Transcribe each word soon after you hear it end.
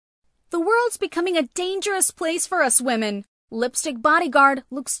world's becoming a dangerous place for us women. Lipstick Bodyguard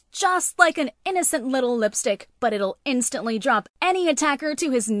looks just like an innocent little lipstick, but it'll instantly drop any attacker to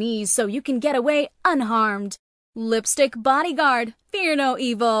his knees so you can get away unharmed. Lipstick Bodyguard, fear no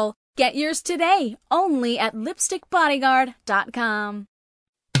evil. Get yours today, only at lipstickbodyguard.com.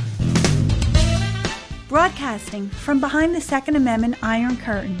 Broadcasting from behind the Second Amendment Iron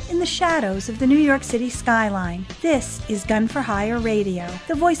Curtain in the shadows of the New York City skyline, this is Gun for Hire Radio,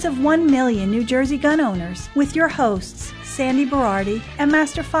 the voice of 1 million New Jersey gun owners, with your hosts, Sandy Berardi and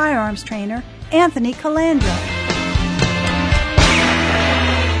Master Firearms Trainer, Anthony Calandra.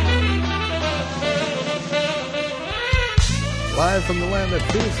 Live from the land that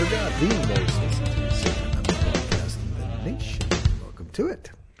few forgot, the most listened to Second Amendment broadcast in the nation. Welcome to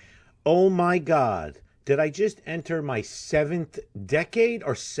it. Oh my God. Did I just enter my 7th decade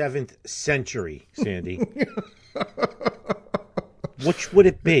or 7th century, Sandy? Which would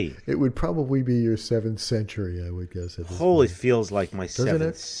it be? It would probably be your 7th century, I would guess. At this Holy, point. it feels like my Doesn't 7th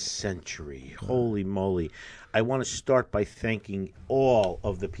it? century. Holy moly. I want to start by thanking all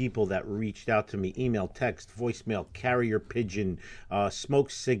of the people that reached out to me. Email, text, voicemail, carrier pigeon, smoke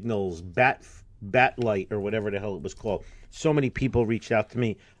signals, bat light, or whatever the hell it was called. So many people reached out to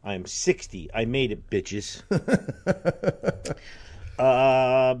me. I am 60. I made it, bitches.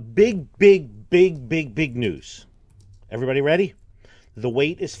 Big news. Everybody ready? The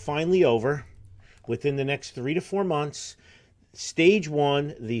wait is finally over. Within the next 3 to 4 months, Stage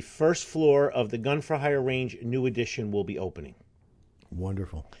 1, the first floor of the Gun for Hire range, new edition, will be opening.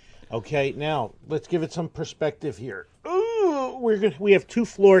 Wonderful. Okay, now let's give it some perspective here. Ooh, we have 2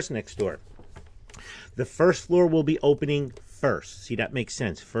 floors next door. The first floor will be opening first. See, that makes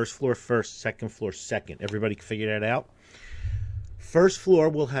sense. First floor first, second floor second. Everybody can figure that out? First floor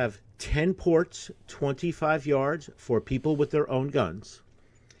will have 10 ports, 25 yards for people with their own guns.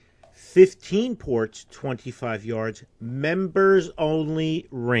 15 ports, 25 yards, members-only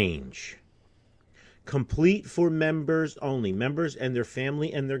range. Complete for members only. Members and their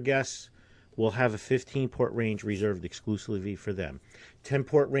family and their guests will have a 15-port range reserved exclusively for them.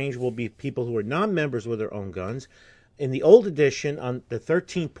 10-port range will be people who are non-members with their own guns. In the old edition, on the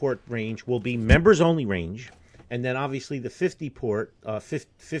 13-port range will be members-only range. And then obviously the 50-port,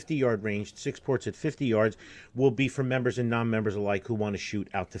 50-yard range, 6 ports at 50 yards, will be for members and non-members alike who want to shoot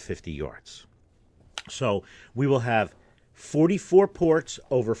out to 50 yards. So we will have 44 ports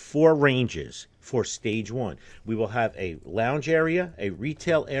over 4 ranges for Stage 1. We will have a lounge area, a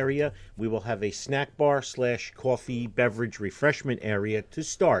retail area. We will have a snack bar / coffee, beverage, refreshment area to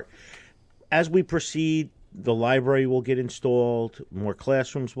start. As we proceed, the library will get installed, more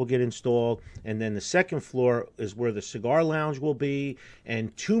classrooms will get installed, and then the second floor is where the cigar lounge will be,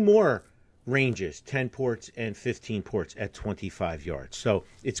 and 2 more ranges, 10 ports and 15 ports at 25 yards. So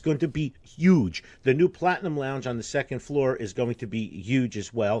it's going to be huge. The new Platinum Lounge on the second floor is going to be huge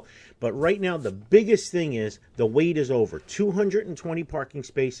as well. But right now, the biggest thing is the wait is over. 220 parking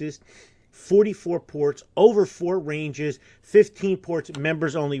spaces, 44 ports, over 4 ranges, 15 ports,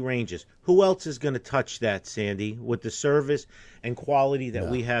 members-only ranges. Who else is going to touch that, Sandy, with the service and quality that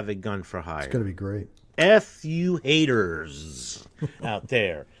we have at Gun for Hire? It's going to be great. F you haters out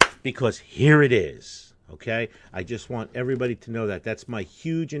there, because here it is, okay? I just want everybody to know that. That's my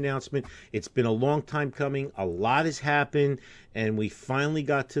huge announcement. It's been a long time coming. A lot has happened, and we finally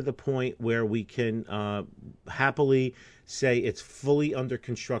got to the point where we can happily say it's fully under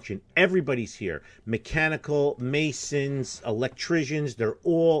construction. Everybody's here. Mechanical, masons, electricians, they're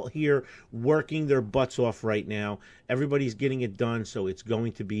all here working their butts off right now. Everybody's getting it done, so it's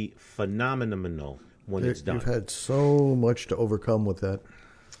going to be phenomenal when it's done. You've had so much to overcome with that.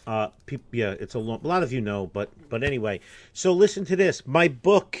 It's a lot of you know, but anyway. So listen to this. My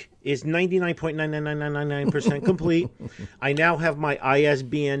book is 99.99999% complete. I now have my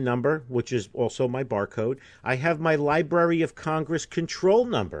ISBN number, which is also my barcode. I have my Library of Congress control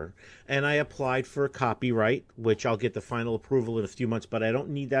number, and I applied for a copyright, which I'll get the final approval in a few months, but I don't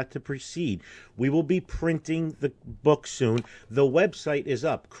need that to proceed. We will be printing the book soon. The website is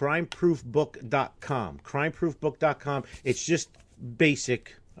up, crimeproofbook.com. Crimeproofbook.com. It's just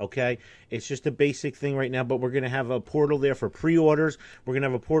basic. Okay, it's just a basic thing right now, but we're going to have a portal there for pre-orders. We're going to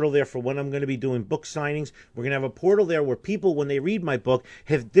have a portal there for when I'm going to be doing book signings. We're going to have a portal there where people, when they read my book,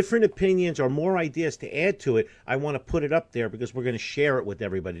 have different opinions or more ideas to add to it. I want to put it up there because we're going to share it with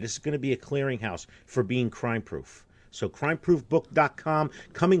everybody. This is going to be a clearinghouse for being crime-proof. So crimeproofbook.com,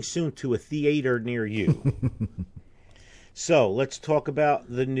 coming soon to a theater near you. So let's talk about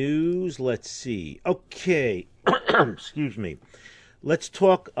the news. Let's see. Okay, excuse me. Let's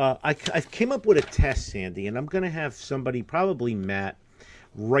talk. I came up with a test, Sandy, and I'm going to have somebody, probably Matt,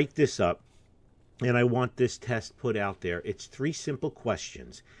 write this up. and I want this test put out there. It's 3 simple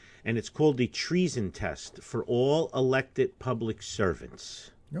questions, and it's called the treason test for all elected public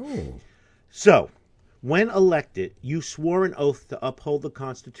servants. Oh. So, when elected, you swore an oath to uphold the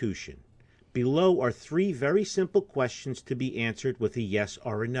Constitution. Below are 3 very simple questions to be answered with a yes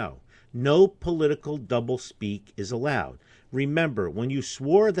or a no. No political doublespeak is allowed. Remember, when you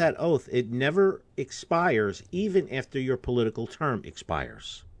swore that oath, it never expires, even after your political term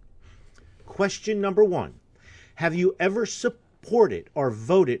expires. Question number 1. Have you ever supported or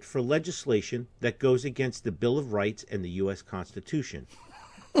voted for legislation that goes against the Bill of Rights and the U.S. Constitution?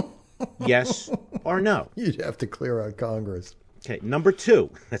 Yes or no? You'd have to clear out Congress. Okay, number 2.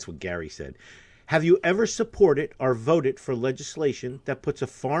 That's what Gary said. Have you ever supported or voted for legislation that puts a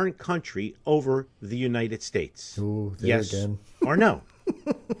foreign country over the United States? Ooh, there yes again. or no?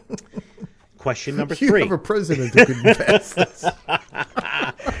 Question number 3. You have a president who could pass this.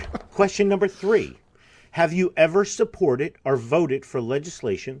 Question number 3. Have you ever supported or voted for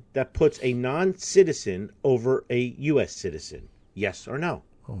legislation that puts a non-citizen over a U.S. citizen? Yes or no?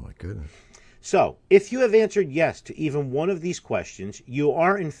 Oh, my goodness. So, if you have answered yes to even one of these questions, you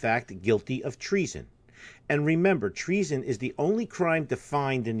are in fact guilty of treason. And remember, treason is the only crime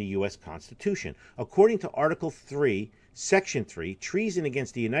defined in the U.S. Constitution. According to Article 3, Section 3, treason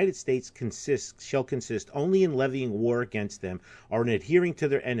against the United States shall consist only in levying war against them or in adhering to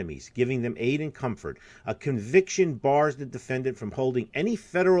their enemies, giving them aid and comfort. A conviction bars the defendant from holding any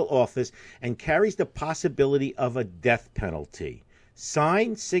federal office and carries the possibility of a death penalty.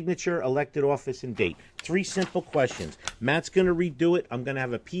 Sign, signature, elected office, and date. 3 simple questions. Matt's going to redo it. I'm going to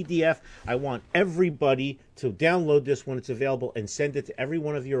have a PDF. I want everybody to download this when it's available and send it to every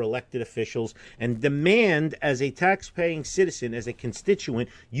one of your elected officials and demand, as a tax-paying citizen, as a constituent,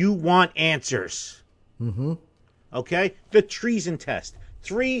 you want answers. Mm-hmm. Okay? The treason test.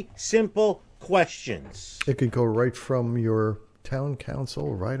 3 simple questions. It could go right from your town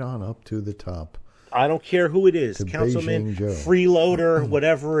council right on up to the top. I don't care who it is, To councilman, Beijing Joe. freeloader,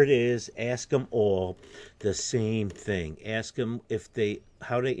 whatever it is, ask them all the same thing. Ask them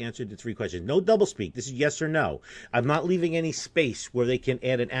how they answered the 3 questions. No doublespeak. This is yes or no. I'm not leaving any space where they can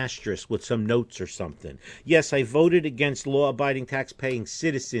add an asterisk with some notes or something. Yes, I voted against law-abiding tax-paying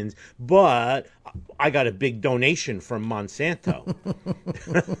citizens, but I got a big donation from Monsanto.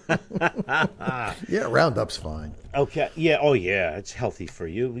 Yeah, Roundup's fine. Okay. Yeah. Oh, yeah. It's healthy for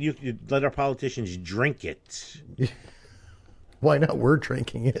you. You let our politicians drink it Why not? We're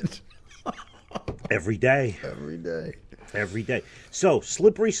drinking it every day. every day. Every day. So,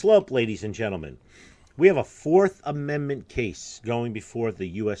 slippery slope, ladies and gentlemen. We have a 4th Amendment case going before the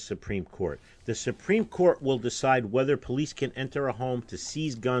U.S. Supreme Court. The Supreme Court will decide whether police can enter a home to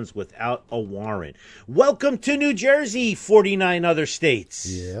seize guns without a warrant. Welcome to New Jersey, 49 other states.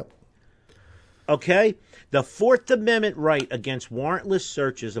 Yep. Okay? The 4th Amendment right against warrantless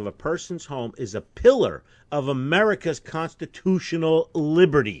searches of a person's home is a pillar of America's constitutional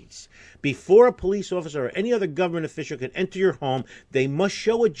liberties. Before a police officer or any other government official can enter your home, they must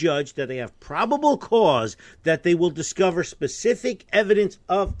show a judge that they have probable cause that they will discover specific evidence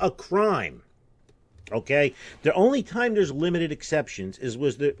of a crime. Okay? The only time there's limited exceptions is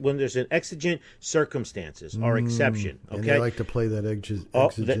when there's an exigent circumstances or exception. Okay? And they like to play that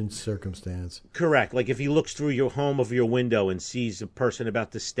exigent circumstance. Correct. Like if he looks through your home over your window and sees a person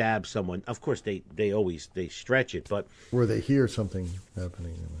about to stab someone, of course they stretch it, but Where they hear something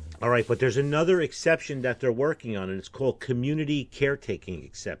happening. all right, but there's another exception that they're working on, and it's called community caretaking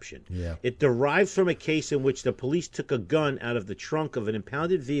exception. Yeah. It derives from a case in which the police took a gun out of the trunk of an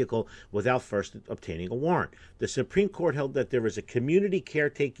impounded vehicle without first obtaining a warrant. The Supreme Court held that there was a community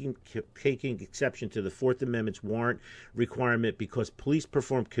caretaking exception to the 4th Amendment's warrant requirement because police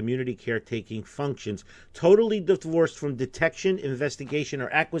perform community caretaking functions totally divorced from detection, investigation, or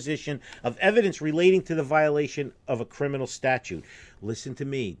acquisition of evidence relating to the violation of a criminal statute. Listen to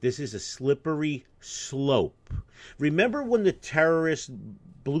me. This is a slippery slope. Remember when the terrorists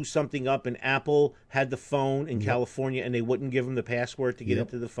blew something up and Apple had the phone in California and they wouldn't give them the password to get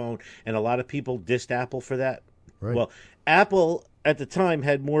into the phone, and a lot of people dissed Apple for that? Right. Well, Apple at the time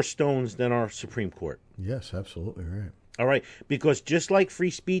had more stones than our Supreme Court. Yes, absolutely right. All right, because just like free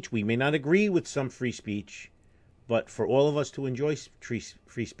speech, we may not agree with some free speech, but for all of us to enjoy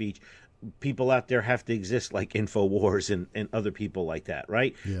free speech, people out there have to exist like InfoWars and other people like that,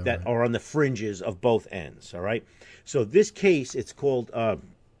 right? Yeah, that right. are on the fringes of both ends, all right? So this case, it's called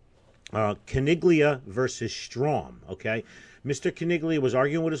Caniglia versus Strom, okay? Mr. Caniglia was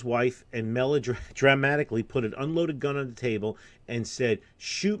arguing with his wife and melodramatically put an unloaded gun on the table and said,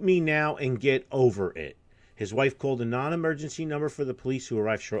 "Shoot me now and get over it." His wife called a non-emergency number for the police, who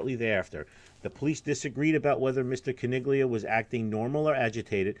arrived shortly thereafter. The police disagreed about whether Mr. Caniglia was acting normal or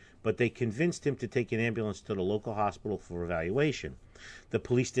agitated, but they convinced him to take an ambulance to the local hospital for evaluation. The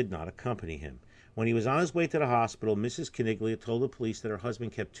police did not accompany him. When he was on his way to the hospital, Mrs. Caniglia told the police that her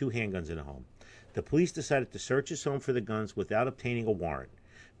husband kept 2 handguns in the home. The police decided to search his home for the guns without obtaining a warrant.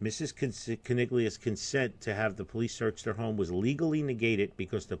 Mrs. Caniglia's consent to have the police search their home was legally negated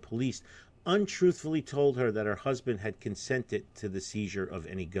because the police untruthfully told her that her husband had consented to the seizure of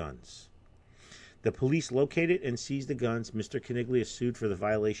any guns. The police located and seized the guns. Mr. Caniglia sued for the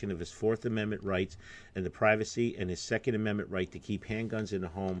violation of his Fourth Amendment rights and the privacy, and his Second Amendment right to keep handguns in the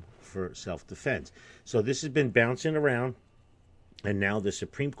home for self-defense. So this has been bouncing around, and now the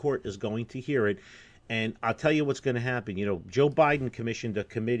Supreme Court is going to hear it. And I'll tell you what's going to happen. You know, Joe Biden commissioned a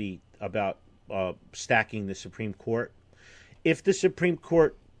committee about stacking the Supreme Court. If the Supreme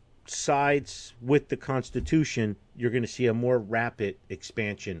Court sides with the Constitution, you're going to see a more rapid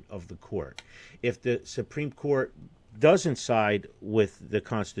expansion of the court. If the Supreme Court doesn't side with the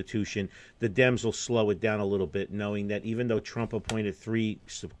Constitution, the Dems will slow it down a little bit, knowing that even though Trump appointed 3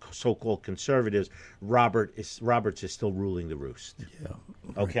 so-called conservatives, Roberts is still ruling the roost. Yeah.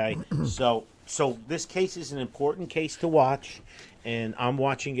 Okay? So this case is an important case to watch, and I'm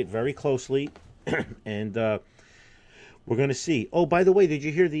watching it very closely, and we're going to see. Oh, by the way, did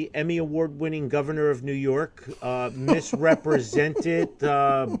you hear the Emmy Award-winning governor of New York misrepresented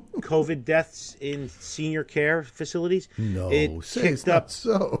COVID deaths in senior care facilities? No, it's not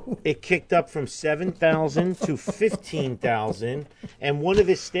so. It kicked up from 7,000 to 15,000, and one of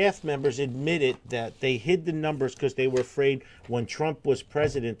his staff members admitted that they hid the numbers because they were afraid when Trump was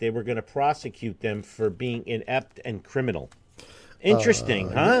president they were going to prosecute them for being inept and criminal. Interesting,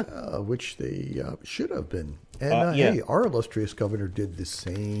 huh? Which they should have been. And hey, our illustrious governor did the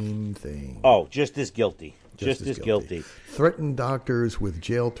same thing. Oh, just as guilty. Just as guilty. Threatened doctors with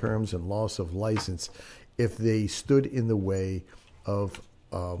jail terms and loss of license if they stood in the way of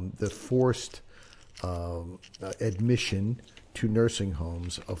the forced admission to nursing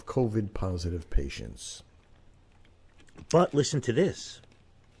homes of COVID-positive patients. But listen to this.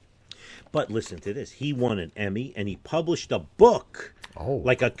 He won an Emmy, and he published a book,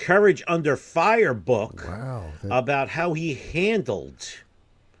 like a Courage Under Fire book, about how he handled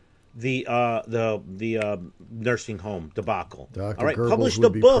the nursing home debacle. Dr. All right, Goebbels published would a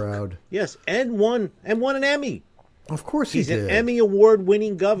be book, proud. yes, and won an Emmy. Of course he did. He's an Emmy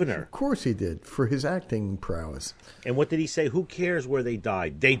Award-winning governor. Of course he did, for his acting prowess. And what did he say? Who cares where they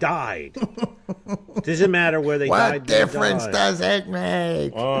died? They died. Doesn't matter where they died. What difference does it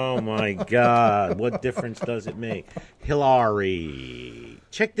make? Oh, my God. What difference does it make? Hillary.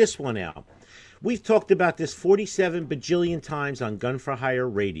 Check this one out. We've talked about this 47 bajillion times on Gun for Hire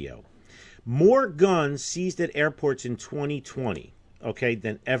radio. More guns seized at airports in 2020,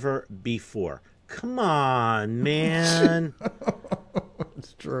 than ever before. Come on, man.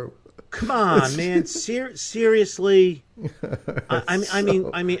 It's true. Come on, man. Seriously.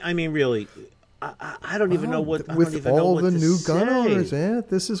 I mean, really. I don't even know what. With all the new gun owners,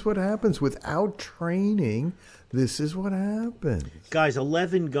 this is what happens. Without training, this is what happens. Guys,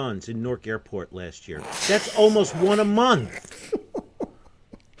 11 guns in Newark Airport last year. That's almost one a month.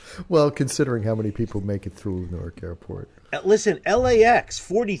 Well, considering how many people make it through Newark Airport. Listen, LAX,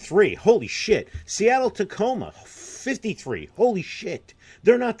 43. Holy shit. Seattle, Tacoma, 53. Holy shit.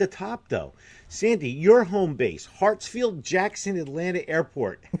 They're not the top, though. Sandy, your home base, Hartsfield Jackson Atlanta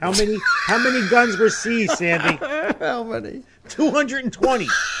Airport. How many guns were seized, Sandy? How many? 220.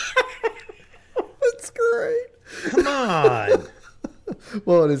 That's great. Come on.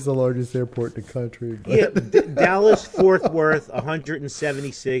 Well, it is the largest airport in the country. But... Yeah, Dallas, Fort Worth,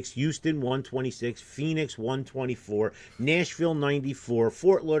 176. Houston, 126. Phoenix, 124. Nashville, 94.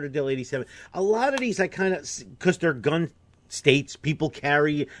 Fort Lauderdale, 87. A lot of these, I kind of, because they're gun states, people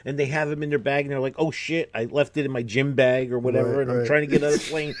carry and they have them in their bag and they're like, oh shit, I left it in my gym bag or whatever, and I'm trying to get on a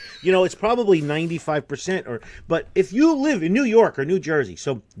plane. It's probably 95%. But if you live in New York or New Jersey,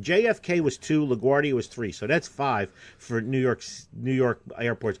 so JFK was 2, LaGuardia was 3, so that's 5 for New York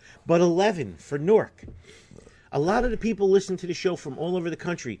airports, but 11 for Newark. A lot of the people listen to the show from all over the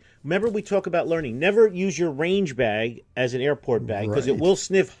country. Remember, we talk about learning. Never use your range bag as an airport bag because it will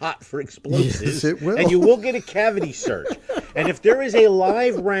sniff hot for explosives. Yes, it will. And you will get a cavity search. And if there is a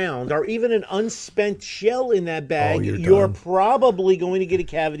live round or even an unspent shell in that bag, you're probably going to get a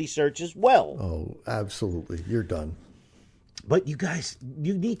cavity search as well. Oh, absolutely. You're done. But you guys,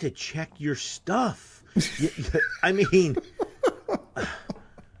 you need to check your stuff. I mean...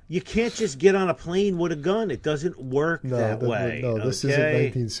 You can't just get on a plane with a gun. It doesn't work that way. No, this isn't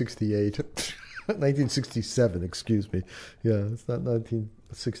 1968. 1967, excuse me. Yeah, it's not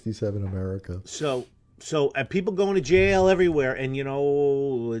 1967 America. So people going to jail everywhere, and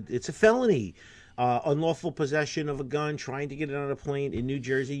it's a felony. Unlawful possession of a gun, trying to get it on a plane in New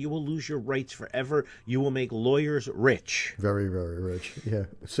Jersey, you will lose your rights forever. You will make lawyers rich. Very, very rich. Yeah.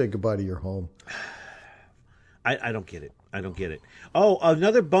 Say goodbye to your home. I don't get it. I don't get it. Oh,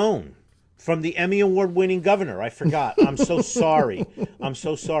 another bone from the Emmy Award-winning governor. I forgot. I'm so sorry. I'm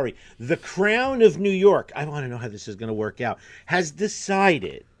so sorry. The Crown of New York, I want to know how this is going to work out, has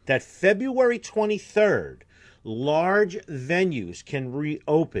decided that February 23rd, large venues can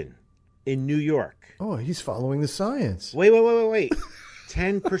reopen in New York. Oh, he's following the science. Wait.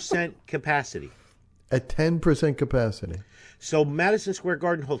 10% capacity. At 10% capacity. So Madison Square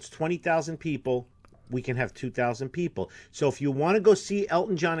Garden holds 20,000 people. We can have 2,000 people. So if you want to go see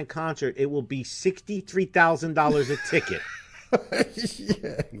Elton John in concert, it will be $63,000 a ticket.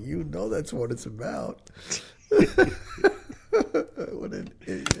 Yeah, that's what it's about. What an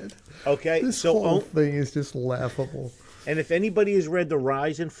idiot. Okay, This whole thing is just laughable. And if anybody has read The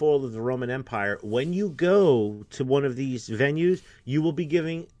Rise and Fall of the Roman Empire, when you go to one of these venues, you will be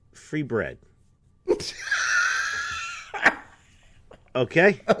giving free bread.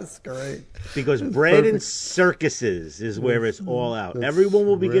 Okay? That's great. Because That's bread perfect. and circuses is where it's all out. Everyone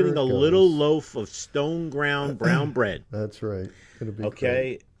will be where getting it a goes. little loaf of stone ground brown bread. That's right. It'll be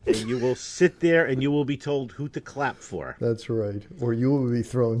Okay? great. And you will sit there and you will be told who to clap for. That's right. Or you will be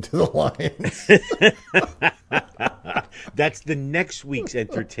thrown to the lions. That's the next week's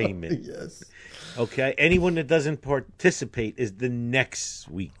entertainment. Yes. Okay? Anyone that doesn't participate is the next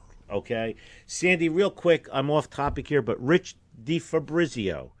week. Okay? Sandy, real quick, I'm off topic here, but Rich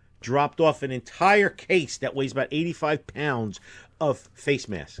DeFabrizio dropped off an entire case that weighs about 85 pounds of face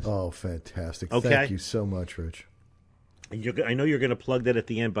masks. Oh, fantastic. Okay. Thank you so much, Rich. I know you're going to plug that at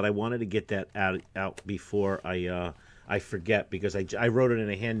the end, but I wanted to get that out before I forget, because I wrote it in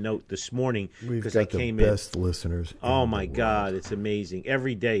a hand note this morning We've because got I came the in. best listeners. Oh in my the world. God, it's amazing.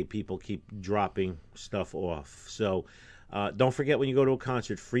 Every day people keep dropping stuff off. So don't forget, when you go to a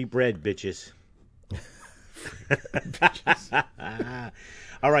concert, free bread, bitches.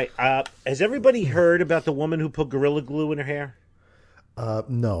 All right. Has everybody heard about the woman who put Gorilla Glue in her hair?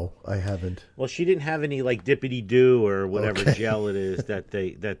 No, I haven't. Well, she didn't have any like Dippity Doo or whatever Okay. gel it is that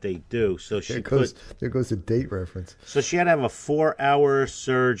they do. So she There goes a date reference. So she had to have a 4-hour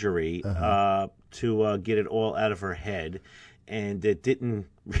surgery to get it all out of her head, and it didn't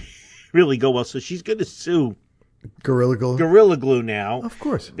really go well. So she's going to sue Gorilla Glue? Gorilla Glue now. Of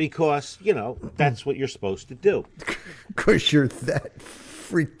course. Because, that's what you're supposed to do. Because you're that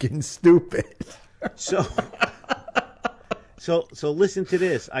freaking stupid. So listen to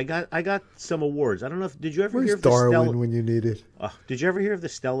this. I got some awards. I don't know if did you ever hear Where's of the Darwin Stella? when you need it? Did you ever hear of the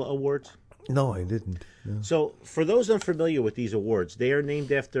Stella Awards? No, I didn't. No. So, for those unfamiliar with these awards, they are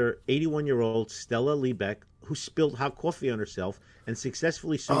named after 81-year-old Stella Liebeck, who spilled hot coffee on herself and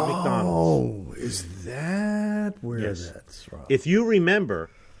successfully sued McDonald's. Oh, is that where Yes. that's from? If you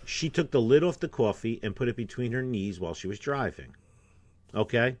remember, she took the lid off the coffee and put it between her knees while she was driving.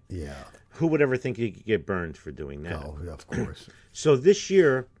 Okay? Yeah. Who would ever think you could get burned for doing that? Oh, of course. So this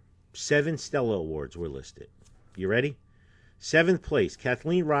year, 7 Stella Awards were listed. You ready? 7th place,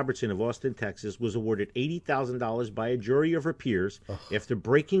 Kathleen Robertson of Austin, Texas, was awarded $80,000 by a jury of her peers after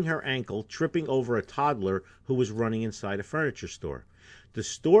breaking her ankle tripping over a toddler who was running inside a furniture store. The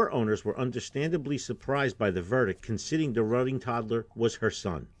store owners were understandably surprised by the verdict, considering the running toddler was her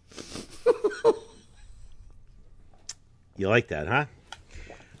son. You like that, huh?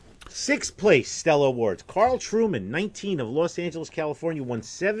 6th place, Stella Awards. Carl Truman, 19, of Los Angeles, California, won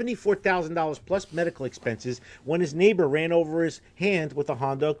 $74,000 plus medical expenses when his neighbor ran over his hand with a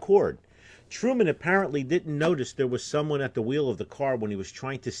Honda Accord. Truman apparently didn't notice there was someone at the wheel of the car when he was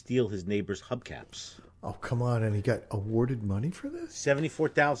trying to steal his neighbor's hubcaps. Oh, come on. And he got awarded money for this?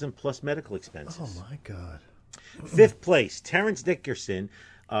 $74,000 plus medical expenses. Oh, my God. 5th place, Terrence Dickerson.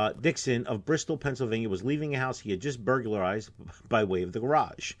 Dixon of Bristol, Pennsylvania, was leaving a house he had just burglarized by way of the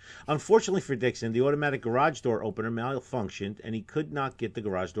garage. Unfortunately for Dixon, the automatic garage door opener malfunctioned, and he could not get the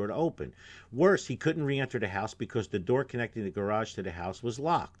garage door to open. Worse, he couldn't re-enter the house because the door connecting the garage to the house was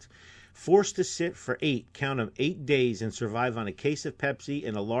locked. Forced to sit for 8 days and survive on a case of Pepsi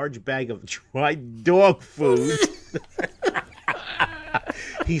and a large bag of dried dog food,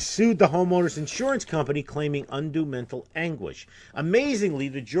 he sued the homeowner's insurance company, claiming undue mental anguish. Amazingly,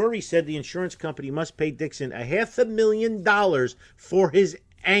 the jury said the insurance company must pay Dixon $500,000 for his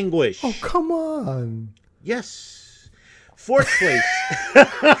anguish. Oh, come on. Yes. 4th place.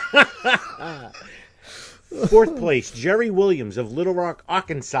 Fourth place, Jerry Williams of Little Rock,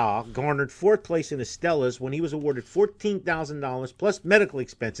 Arkansas, garnered fourth place in Estella's when he was awarded $14,000 plus medical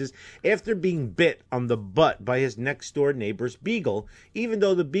expenses after being bit on the butt by his next-door neighbor's beagle, even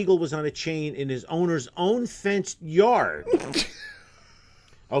though the beagle was on a chain in his owner's own fenced yard.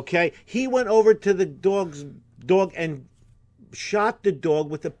 Okay? He went over to the dog and shot the dog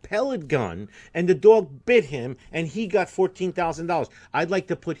with a pellet gun, and the dog bit him, and he got $14,000. I'd like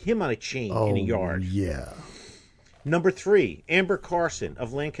to put him on a chain in a yard. Yeah. Number 3, Amber Carson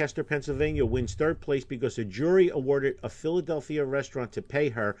of Lancaster, Pennsylvania, wins third place because a jury awarded a Philadelphia restaurant to pay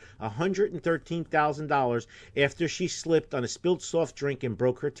her $113,000 after she slipped on a spilled soft drink and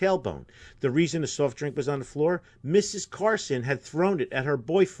broke her tailbone. The reason the soft drink was on the floor? Mrs. Carson had thrown it at her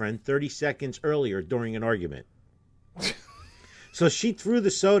boyfriend 30 seconds earlier during an argument. So she threw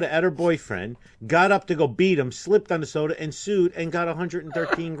the soda at her boyfriend, got up to go beat him, slipped on the soda, and sued and got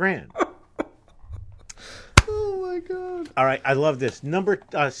 $113,000. Oh my God! All right, I love this.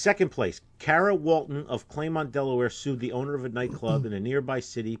 Second place, Kara Walton of Claymont, Delaware, sued the owner of a nightclub in a nearby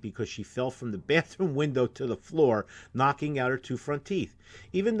city because she fell from the bathroom window to the floor, knocking out her 2 front teeth.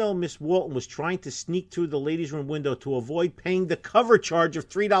 Even though Miss Walton was trying to sneak through the ladies' room window to avoid paying the cover charge of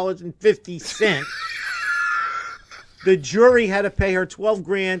 $3.50. The jury had to pay her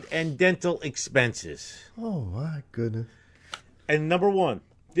 $12,000 and dental expenses. Oh my goodness! And number 1,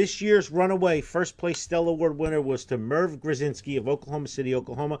 this year's runaway first place Stella Award winner was to Merv Grzinski of Oklahoma City,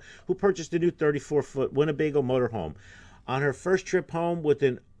 Oklahoma, who purchased a new 34-foot Winnebago motorhome. On her first trip home with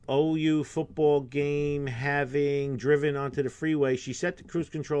an OU football game having driven onto the freeway, she set the cruise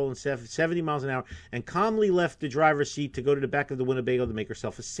control in 70 miles an hour and calmly left the driver's seat to go to the back of the Winnebago to make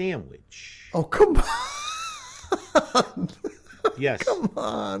herself a sandwich. Oh, come on! Yes. Come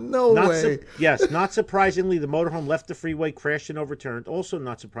on, no way. Yes, not surprisingly, the motorhome left the freeway, crashed and overturned. Also,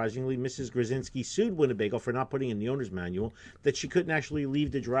 not surprisingly, Mrs. Grzinski sued Winnebago for not putting in the owner's manual that she couldn't actually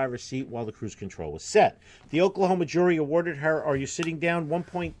leave the driver's seat while the cruise control was set. The Oklahoma jury awarded her, are you sitting down,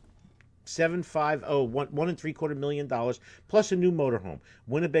 $1.750 million plus a new motorhome.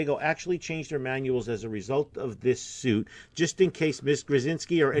 Winnebago actually changed their manuals as a result of this suit, just in case Miss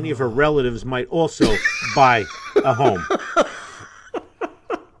Grzinski or any of her relatives might also buy a home.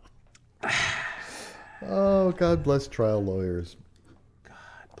 Oh, God bless trial lawyers. God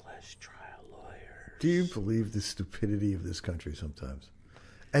bless trial lawyers. Do you believe the stupidity of this country sometimes?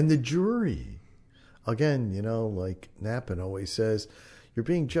 And the jury. Again, like Nappen always says, you're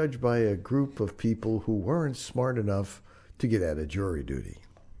being judged by a group of people who weren't smart enough to get out of jury duty.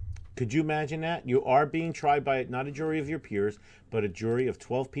 Could you imagine that? You are being tried by not a jury of your peers, but a jury of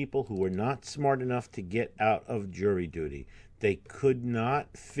 12 people who were not smart enough to get out of jury duty. They could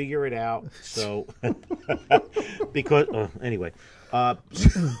not figure it out. So, because anyway,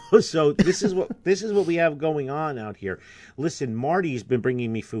 so this is what we have going on out here. Listen, Marty's been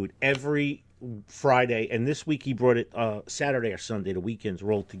bringing me food every Friday, and this week he brought it Saturday or Sunday. The weekends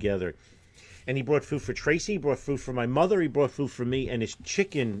rolled together, and he brought food for Tracy. He brought food for my mother. He brought food for me, and his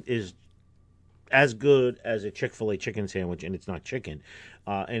chicken is as good as a Chick-fil-A chicken sandwich, and it's not chicken.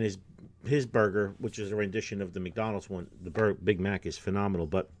 And his burger, which is a rendition of the McDonald's one, the Big Mac, is phenomenal.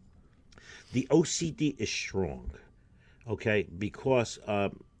 But the OCD is strong, okay, because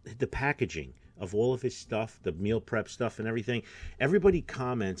the packaging of all of his stuff, the meal prep stuff and everything, everybody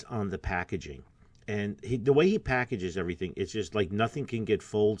comments on the packaging. And the way he packages everything, it's just like nothing can get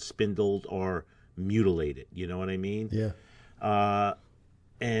folded, spindled, or mutilated. You know what I mean? Yeah.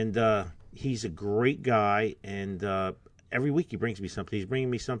 And he's a great guy, and every week he brings me something. He's bringing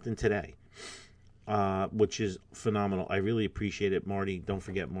me something today, which is phenomenal. I really appreciate it, Marty. Don't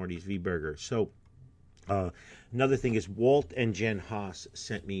forget Marty's V-Burger. So another thing is Walt and Jen Haas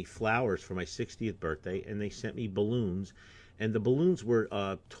sent me flowers for my 60th birthday, and they sent me balloons. And the balloons were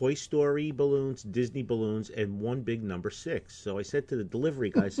Toy Story balloons, Disney balloons, and one big number 6. So I said to the delivery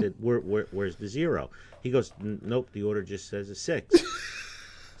guy, I said, where's the 0? He goes, nope, the order just says a 6.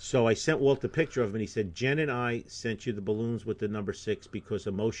 So I sent Walt a picture of him, and he said, Jen and I sent you the balloons with the number 6 because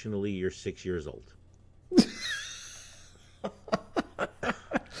emotionally you're 6 years old.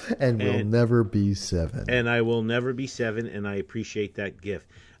 And will never be 7. And I will never be 7, and I appreciate that gift.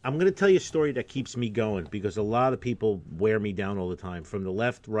 I'm going to tell you a story that keeps me going because a lot of people wear me down all the time. From the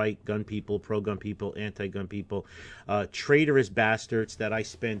left, right, gun people, pro-gun people, anti-gun people, traitorous bastards that I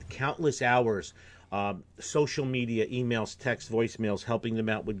spend countless hours social media, emails, texts, voicemails, helping them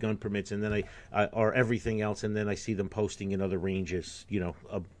out with gun permits, and then or everything else, and then I see them posting in other ranges,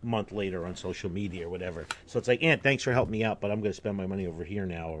 a month later on social media or whatever. So it's like, Ant, thanks for helping me out, but I'm going to spend my money over here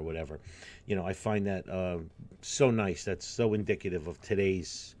now or whatever. I find that so nice. That's so indicative of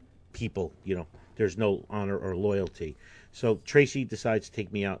today's people. They're there's no honor or loyalty. So Tracy decides to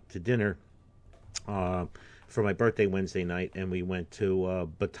take me out to dinner for my birthday Wednesday night, and we went to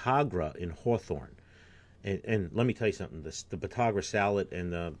Batagra in Hawthorne. And let me tell you something: the Batagra salad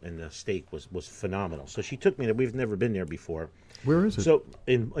and the steak was phenomenal. So she took me there. We've never been there before. Where is it? So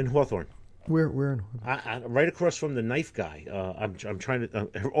in Hawthorne. Where in? Right across from the knife guy. I'm trying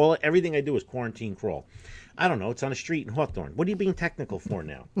to everything I do is quarantine crawl. I don't know. It's on a street in Hawthorne. What are you being technical for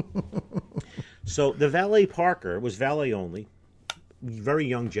now? So the valet parker was valet only. Very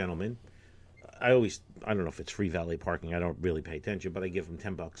young gentleman. I don't know if it's free valet parking. I don't really pay attention, but I give him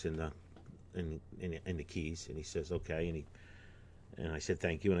 $10 in the keys, and he says okay, and I said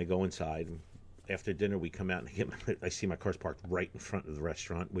thank you, and I go inside. And after dinner, we come out and I see my car's parked right in front of the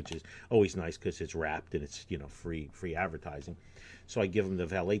restaurant, which is always nice because it's wrapped and it's free advertising. So I give him the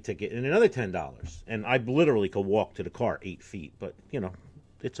valet ticket and another $10, and I literally could walk to the car 8 feet, but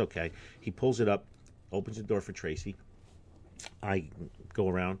it's okay. He pulls it up, opens the door for Tracy. I go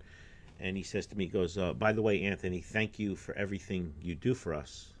around, and he says to me, he goes, by the way, Anthony, thank you for everything you do for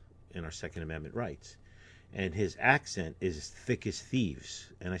us in our Second Amendment rights. And his accent is as thick as thieves.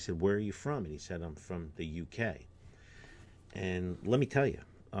 And I said, where are you from? And he said, I'm from the UK. And let me tell you,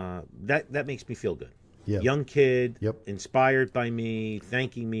 that makes me feel good. Yep. Young kid, Yep. Inspired by me,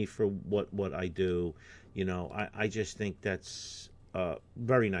 thanking me for what I do. I just think that's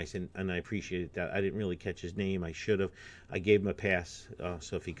very nice, and I appreciated that. I didn't really catch his name. I should have. I gave him a pass,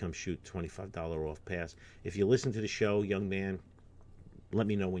 so if he comes shoot, $25 off pass. If you listen to the show, young man, let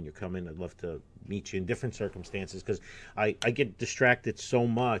me know when you're coming. I'd love to meet you in different circumstances, because I get distracted so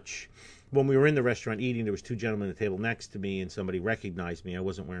much. When we were in the restaurant eating, there was 2 gentlemen at the table next to me, and somebody recognized me. I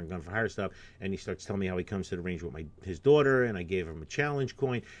wasn't wearing Gun for Hire stuff, and he starts telling me how he comes to the range with his daughter, and I gave him a challenge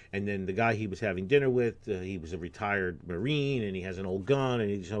coin. And then the guy he was having dinner with, he was a retired Marine, and he has an old gun,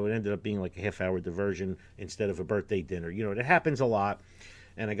 and so it ended up being like a half-hour diversion instead of a birthday dinner. It happens a lot,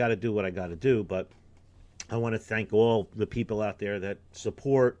 and I got to do what I got to do, but I want to thank all the people out there that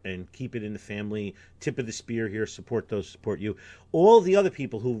support and keep it in the family. Tip of the spear here, support those, support you. All the other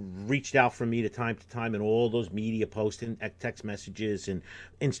people who reached out from me to time, and all those media posts and text messages and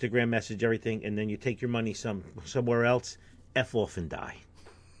Instagram message, everything, and then you take your money somewhere else, F off and die.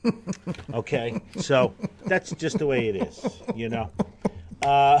 Okay? So that's just the way it is,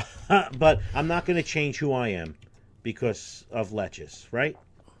 But I'm not going to change who I am because of leches, right?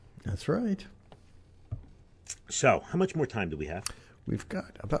 That's right. So, how much more time do we have? We've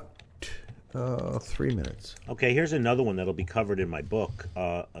got about 3 minutes. Okay, here's another one that'll be covered in my book.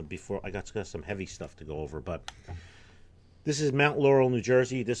 Before I got some heavy stuff to go over, but this is Mount Laurel, New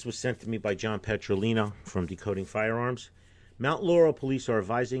Jersey. This was sent to me by John Petrolina from Decoding Firearms. Mount Laurel police are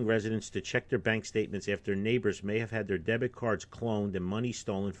advising residents to check their bank statements after neighbors may have had their debit cards cloned and money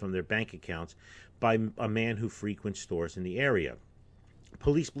stolen from their bank accounts by a man who frequents stores in the area.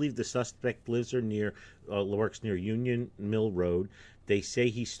 Police believe the suspect works near Union Mill Road. They say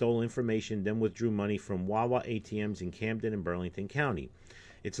he stole information, then withdrew money from Wawa ATMs in Camden and Burlington County.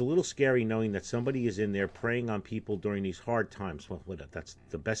 It's a little scary knowing that somebody is in there preying on people during these hard times. Well, that's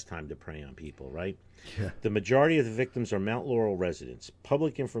the best time to prey on people, right? Yeah. The majority of the victims are Mount Laurel residents.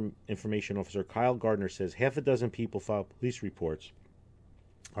 Public Information Officer Kyle Gardner says half a dozen people filed police reports.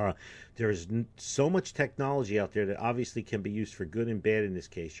 There is so much technology out there that obviously can be used for good and bad in this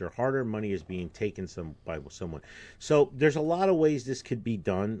case. Your hard-earned money is being taken by someone. So there's a lot of ways this could be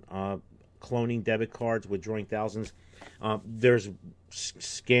done. Cloning debit cards, withdrawing thousands. There's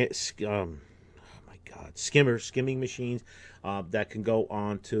skimming machines that can go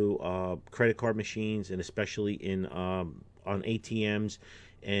onto credit card machines, and especially on ATMs,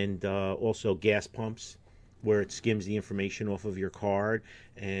 and also gas pumps, where it skims the information off of your card,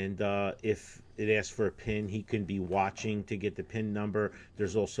 and if it asks for a PIN, he can be watching to get the PIN number.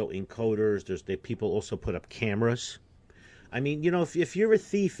 There's also encoders. People also put up cameras. I mean, if you're a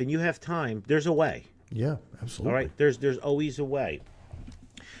thief and you have time, there's a way. Yeah, absolutely. All right, there's always a way.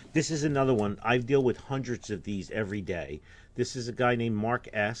 This is another one. I deal with hundreds of these every day. This is a guy named Mark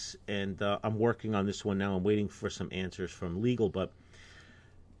S., and I'm working on this one now. I'm waiting for some answers from legal, but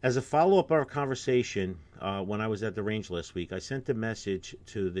as a follow-up of our conversation, when I was at the range last week, I sent a message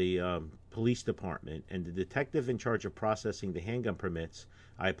to the police department, and the detective in charge of processing the handgun permits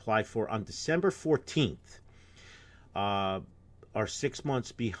I applied for on December 14th are 6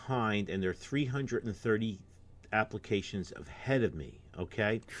 months behind, and they're 330 applications ahead of me.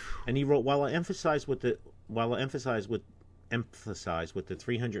 Okay, and he wrote, while I emphasize with the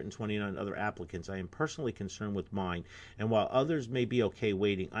 329 other applicants, I am personally concerned with mine, and while others may be okay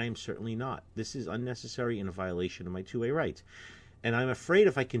waiting, I am certainly not. This is unnecessary and a violation of my 2A rights. and I'm afraid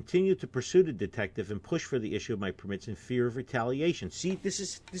if I continue to pursue the detective and push for the issue of my permits in fear of retaliation. See, this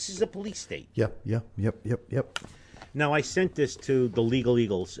is a police state. Yep. Now, I sent this to the Legal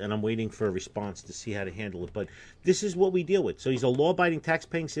Eagles, and I'm waiting for a response to see how to handle it. But this is what we deal with. So he's a law-abiding,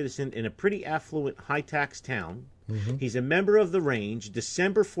 tax-paying citizen in a pretty affluent, high-tax town. Mm-hmm. He's a member of the range.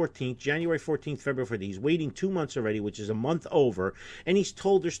 December 14th, January 14th, February 14th. He's waiting 2 months already, which is a month over. And he's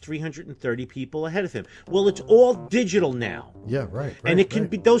told there's 330 people ahead of him. Well, it's all digital now. Yeah, right. And it can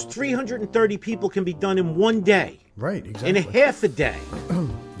be, those 330 people can be done in one day. Right, exactly. In a half a day.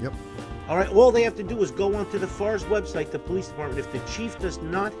 Yep. All right, all they have to do is go onto the FAR's website, the police department. If the chief does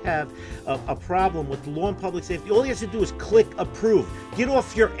not have a problem with law and public safety, all he has to do is click approve. Get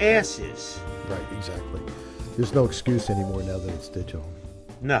off your asses. Right, exactly. There's no excuse anymore now that it's digital.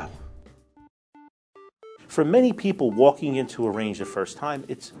 No. For many people, walking into a range the first time,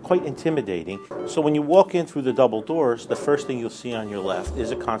 it's quite intimidating. So when you walk in through the double doors, the first thing you'll see on your left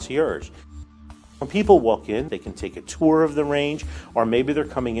is a concierge. When people walk in, they can take a tour of the range, or maybe they're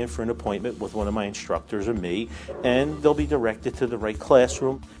coming in for an appointment with one of my instructors or me, and they'll be directed to the right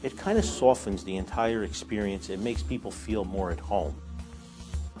classroom. It kind of softens the entire experience. It makes people feel more at home.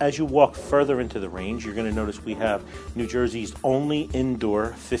 As you walk further into the range, you're going to notice we have New Jersey's only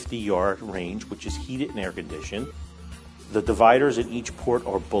indoor 50-yard range, which is heated and air conditioned. The dividers at each port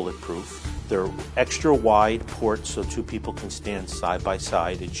are bulletproof. They're extra wide ports so two people can stand side by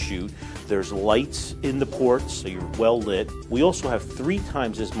side and shoot. There's lights in the ports, so you're well lit. We also have 3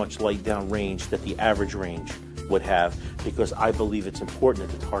 times as much light down range that the average range would have, because I believe it's important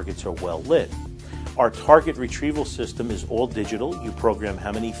that the targets are well lit. Our target retrieval system is all digital. You program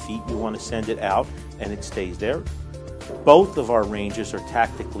how many feet you want to send it out, and it stays there. Both of our ranges are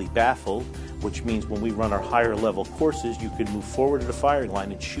tactically baffled, which means when we run our higher level courses, you can move forward to the firing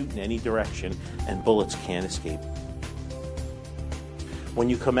line and shoot in any direction, and bullets can't escape. When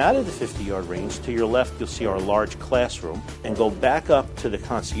you come out of the 50-yard range, to your left you'll see our large classroom, and go back up to the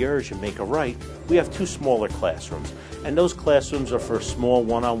concierge and make a right. We have 2 smaller classrooms, and those classrooms are for small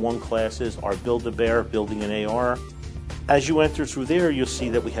one-on-one classes, our Build-A-Bear, building an AR. As you enter through there, you'll see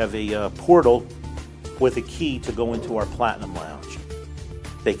that we have a portal with a key to go into our Platinum Lounge.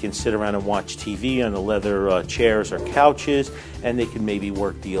 They can sit around and watch TV on the leather chairs or couches, and they can maybe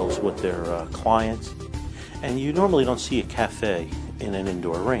work deals with their clients. And you normally don't see a cafe in an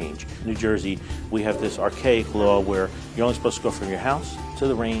indoor range. In New Jersey, we have this archaic law where you're only supposed to go from your house to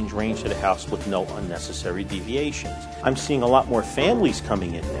the range to the house with no unnecessary deviations. I'm seeing a lot more families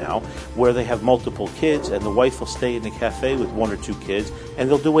coming in now where they have multiple kids, and the wife will stay in the cafe with 1 or 2 kids, and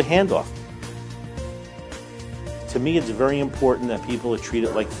they'll do a handoff. To me, it's very important that people are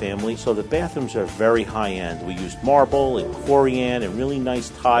treated like family, so the bathrooms are very high-end. We used marble and corian and really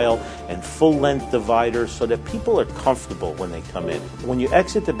nice tile and full-length dividers so that people are comfortable when they come in. When you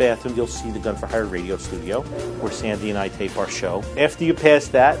exit the bathroom, you'll see the Gun for Hire radio studio, where Sandy and I tape our show. After you pass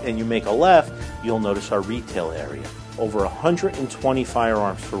that and you make a left, you'll notice our retail area. Over 120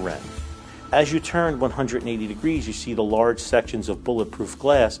 firearms for rent. As you turn 180 degrees, you see the large sections of bulletproof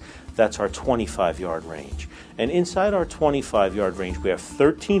glass. That's our 25-yard range. And inside our 25-yard range, we have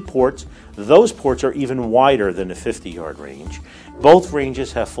 13 ports. Those ports are even wider than the 50-yard range. Both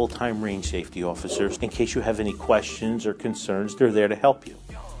ranges have full-time range safety officers. In case you have any questions or concerns, they're there to help you.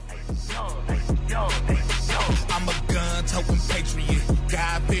 I'm a gun-toting patriot,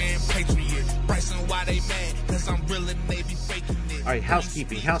 God-fearing patriot. Bryson, why they mad? Cause I'm real and they be faking it. All right,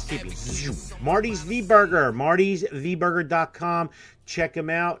 housekeeping. Marty's V-Burger, martysvburger.com. Check him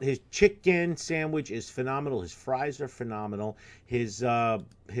out. His chicken sandwich is phenomenal. His fries are phenomenal. His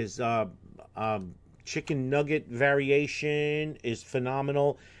chicken nugget variation is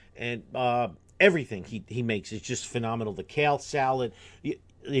phenomenal. And everything he makes is just phenomenal. The kale salad.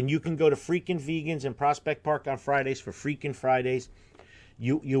 And you can go to Freakin' Vegans in Prospect Park on Fridays for Freakin' Fridays.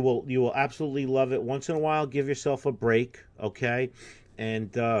 You will absolutely love it. Once in a while, give yourself a break, okay?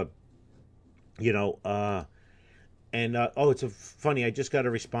 And it's funny. I just got a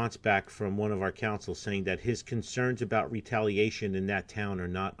response back from one of our councils saying that his concerns about retaliation in that town are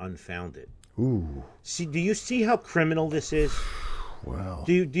not unfounded. Ooh. See, do you see how criminal this is? Wow.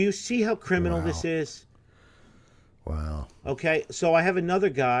 Do you see how criminal this is? Wow. Okay, so I have another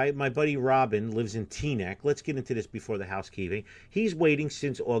guy, my buddy Robin, lives in Teaneck. Let's get into this before the housekeeping. He's waiting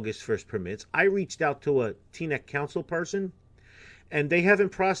since August 1st permits. I reached out to a Teaneck council person, and they haven't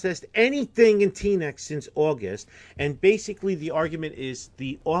processed anything in Teaneck since August. And basically the argument is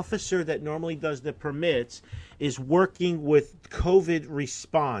the officer that normally does the permits is working with COVID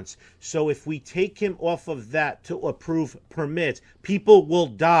response. So if we take him off of that to approve permits, people will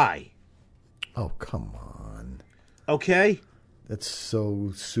die. Oh, come on. Okay? That's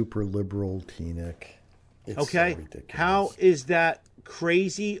so super liberal, Teaneck. It's Okay, so ridiculous. how is that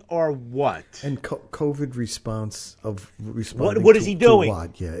crazy or what? And COVID response of responding. What is he doing? To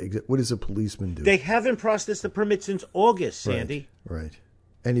what? Yeah, what does a policeman do? They haven't processed the permit since August, Sandy. Right.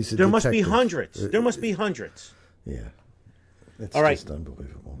 And he's a There must be detective. hundreds. There must be hundreds. Yeah. It's All right. just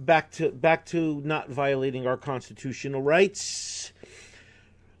unbelievable. Back to not violating our constitutional rights.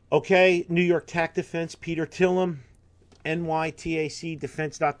 Okay, New York TAC Defense, Peter Tillum,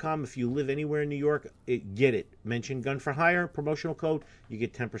 NYTACDefense.com. If you live anywhere in New York, get it. Mention Gun for Hire, promotional code, you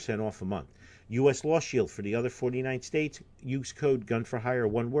get 10% off a month. U.S. Law Shield for the other 49 states, use code Gun for Hire,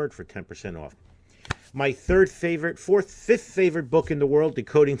 one word, for 10% off. My fifth favorite book in the world,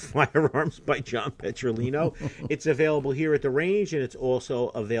 Decoding Firearms by John Petrolino. It's available here at the range, and it's also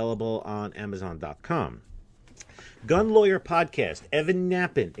available on Amazon.com. Gun Lawyer Podcast, Evan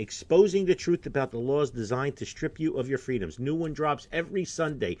Nappen, exposing the truth about the laws designed to strip you of your freedoms. New one drops every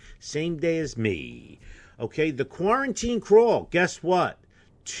Sunday, same day as me. Okay, the Quarantine Crawl, guess what?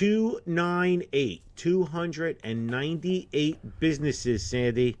 298 businesses,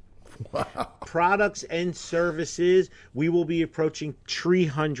 Sandy. Wow. Products and services. We will be approaching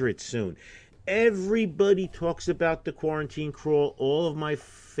 300 soon. Everybody talks about the Quarantine Crawl. All of my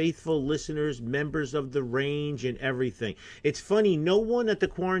faithful listeners, members of the range, and everything. It's funny. No one on the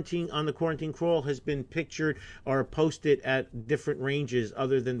Quarantine Crawl has been pictured or posted at different ranges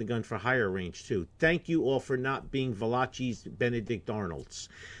other than the Gun for Hire range too. Thank you all for not being Valachi's Benedict Arnolds.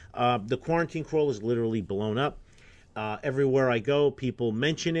 The Quarantine Crawl is literally blown up. Everywhere I go, people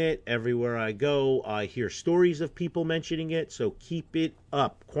mention it. Everywhere I go, I hear stories of people mentioning it. So keep it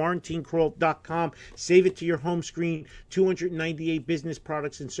up. QuarantineCrawl.com. Save it to your home screen. 298 business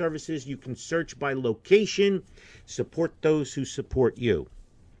products and services. You can search by location. Support those who support you.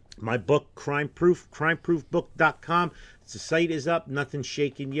 My book, Crime Proof, crimeproofbook.com. The site is up. Nothing's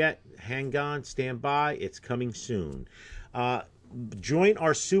shaken yet. Hang on. Stand by. It's coming soon. Join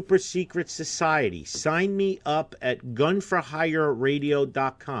our super secret society. Sign me up at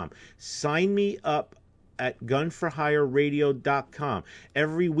gunforhireradio.com. Sign me up at gunforhireradio.com.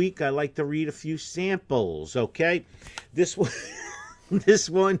 Every week I like to read a few samples, okay? This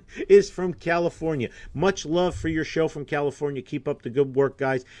one is from California. Much love for your show from California. Keep up the good work,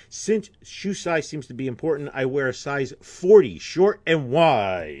 guys. Since shoe size seems to be important, I wear a size 40, short and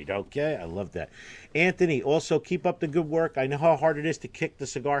wide. Okay, I love that. Anthony, also keep up the good work. I know how hard it is to kick the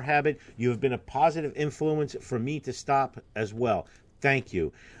cigar habit. You have been a positive influence for me to stop as well. Thank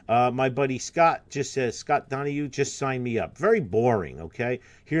you. My buddy Scott just says, Scott Donahue, just sign me up. Very boring, okay?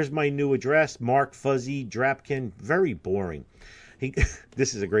 Here's my new address, Mark Fuzzy Drapkin. Very boring.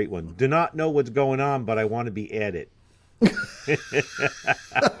 This is a great one. Do not know what's going on, but I want to be added.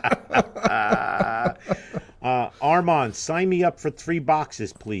 Armand, sign me up for 3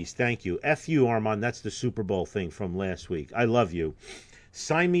 boxes, please. Thank you. F you, Armand. That's the Super Bowl thing from last week. I love you.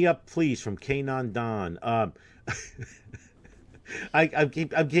 Sign me up, please, from Kanon Don. I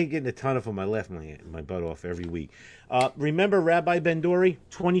keep getting a ton of them. I laugh my butt off every week. Remember Rabbi Ben-Dori?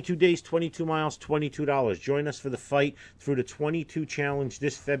 22 days, 22 miles, $22. Join us for the fight through the 22 challenge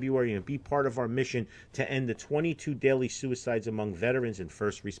this February and be part of our mission to end the 22 daily suicides among veterans and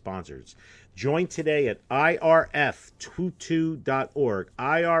first responders. Join today at irf22.org.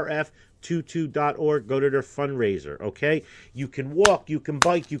 irf22.org. Go to their fundraiser, okay? You can walk, you can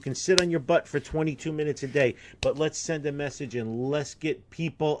bike, you can sit on your butt for 22 minutes a day, but let's send a message and let's get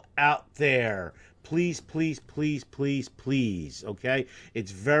people out there. Please, please, please, please, please, okay?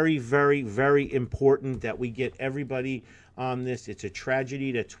 It's very, very, very important that we get everybody on this. It's a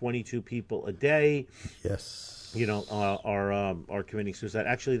tragedy that 22 people a day, Yes. are committing suicide.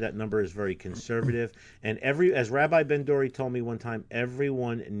 Actually, that number is very conservative. And as Rabbi Ben-Dori told me one time,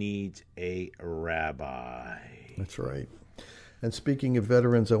 everyone needs a rabbi. That's right. And speaking of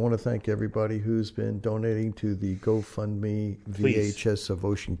veterans, I want to thank everybody who's been donating to the GoFundMe VHS of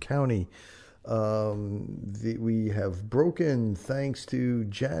Ocean County. We have broken, thanks to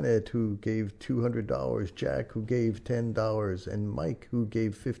Janet, who gave $200, Jack, who gave $10, and Mike, who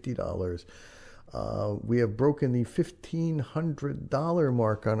gave $50. We have broken the $1,500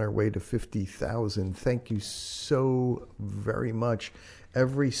 mark on our way to $50,000. Thank you so very much.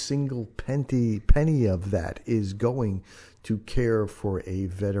 Every single penny of that is going to care for a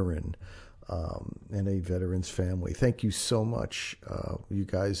veteran and a veteran's family. Thank you so much, you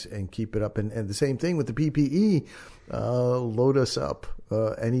guys, and keep it up. And the same thing with the PPE. Load us up.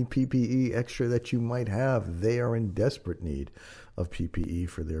 Any PPE extra that you might have, they are in desperate need of PPE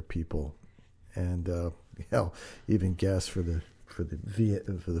for their people. And even gas for the for the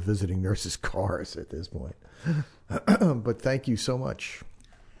visiting nurses' cars at this point. But thank you so much.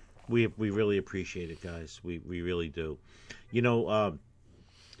 We really appreciate it, guys. We really do. You know,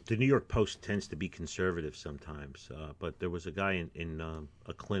 the New York Post tends to be conservative sometimes, but there was a guy in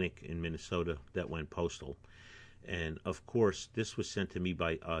a clinic in Minnesota that went postal. And, of course, this was sent to me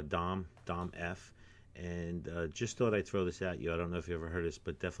by Dom F., and just thought I'd throw this at you. I don't know if you ever heard this,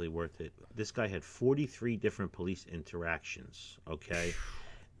 but definitely worth it. This guy had 43 different police interactions, okay?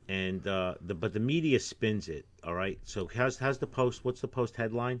 And but the media spins it, all right? So how's the Post? What's the Post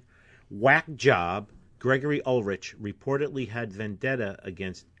headline? Whack job. Gregory Ulrich reportedly had vendetta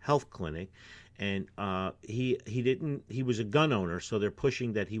against health clinic, and he was a gun owner, so they're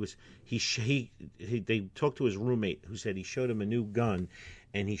pushing that they talked to his roommate who said he showed him a new gun,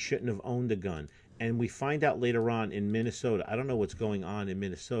 and he shouldn't have owned the gun. And we find out later on in Minnesota, I don't know what's going on in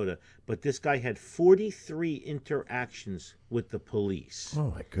Minnesota, but this guy had 43 interactions with the police.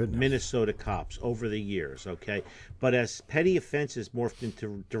 Oh, my goodness. Minnesota cops over the years, okay? But as petty offenses morphed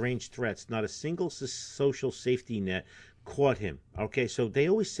into deranged threats, not a single social safety net caught him, okay? So they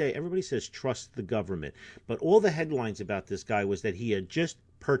always say, everybody says trust the government. But all the headlines about this guy was that he had just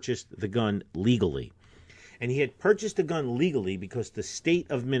purchased the gun legally. And he had purchased the gun legally because the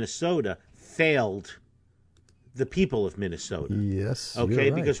state of Minnesota failed the people of Minnesota. Yes. Okay, you're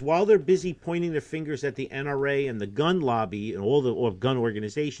right. because while they're busy pointing their fingers at the NRA and the gun lobby and all the gun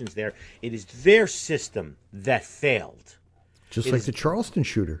organizations there, it is their system that failed. Just like the Charleston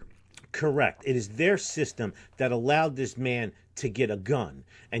shooter. Correct. It is their system that allowed this man to get a gun,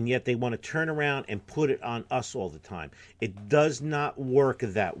 and yet they want to turn around and put it on us all the time. It does not work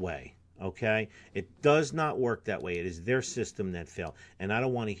that way. Okay? It does not work that way. It is their system that failed, and I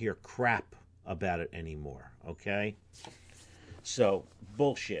don't want to hear crap about it anymore, okay? So,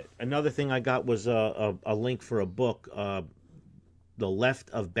 bullshit. Another thing I got was a link for a book, The Left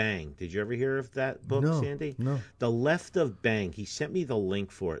of Bang. Did you ever hear of that book, Sandy? No. The Left of Bang. He sent me the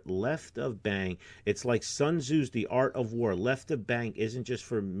link for it. Left of Bang. It's like Sun Tzu's The Art of War. Left of Bang isn't just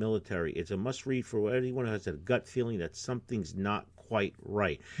for military. It's a must-read for anyone who has a gut feeling that something's not quite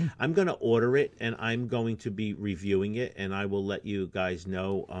right. I'm going to order it, and I'm going to be reviewing it, and I will let you guys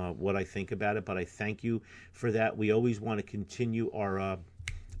know what I think about it. But I thank you for that. We always want to continue our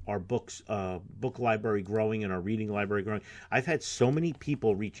books, book library growing and our reading library growing. I've had so many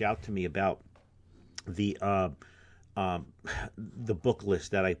people reach out to me about the book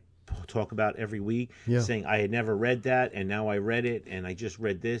list that I talk about every week, saying I had never read that, and now I read it, and I just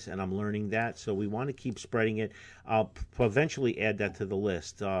read this, and I'm learning that. So we want to keep spreading it. I'll eventually add that to the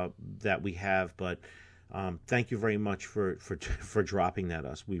list that we have, but thank you very much for dropping that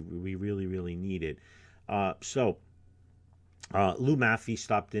us. We really, really need it. So Lou Maffey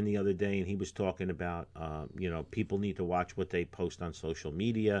stopped in the other day, and he was talking about, people need to watch what they post on social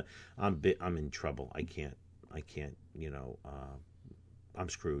media. I'm in trouble. I can't, I'm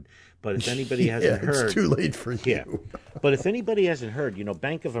screwed. But if anybody hasn't heard... it's too late for you. Yeah. But if anybody hasn't heard,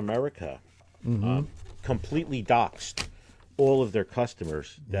 Bank of America completely doxed all of their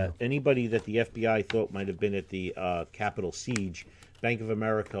customers. That anybody that the FBI thought might have been at the Capitol siege, Bank of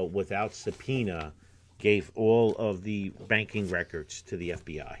America, without subpoena, gave all of the banking records to the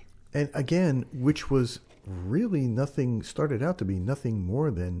FBI. And again, which was really started out to be nothing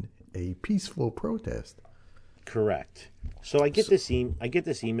more than a peaceful protest. Correct. So I get this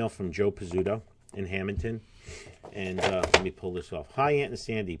email from Joe Pizzuto in Hamilton, and let me pull this off. Hi, Aunt and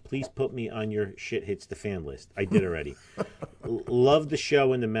Sandy. Please put me on your shit hits the fan list. I did already. Love the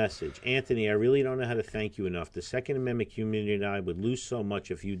show and the message. Anthony, I really don't know how to thank you enough. The Second Amendment community and I would lose so much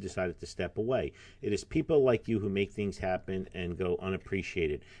if you decided to step away. It is people like you who make things happen and go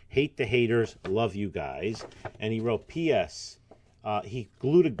unappreciated. Hate the haters. Love you guys. And he wrote, P.S., he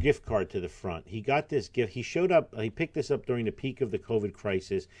glued a gift card to the front. He got this gift. He showed up. He picked this up during the peak of the COVID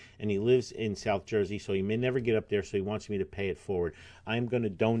crisis, and he lives in South Jersey, so he may never get up there, so he wants me to pay it forward. I'm going to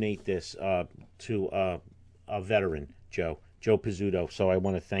donate this to a veteran, Joe Pizzuto, so I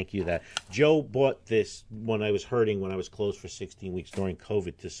want to thank you that. Joe bought this when I was hurting, when I was closed for 16 weeks during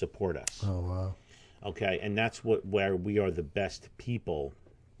COVID to support us. Oh, wow. Okay, and that's where we are the best people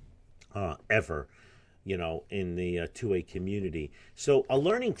ever. In the 2A community. So a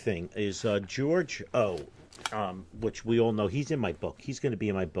learning thing is George O., which we all know. He's in my book. He's going to be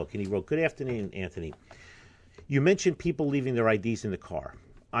in my book. And he wrote, Good afternoon, Anthony. You mentioned people leaving their IDs in the car.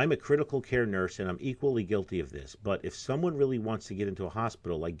 I'm a critical care nurse, and I'm equally guilty of this. But if someone really wants to get into a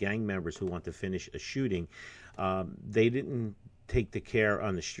hospital, like gang members who want to finish a shooting, they didn't take the care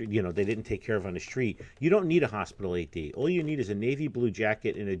on the street, they didn't take care of on the street. You don't need a hospital AD. All you need is a navy blue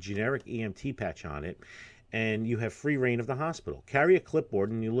jacket and a generic EMT patch on it. and you have free reign of the hospital. Carry a clipboard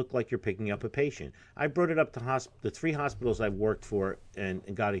and you look like you're picking up a patient. I brought it up to the 3 hospitals I've worked for and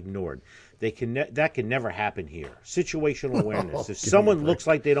got ignored. That can never happen here. Situational awareness. If someone looks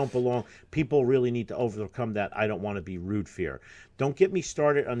like they don't belong, people really need to overcome that I don't want to be rude fear. Don't get me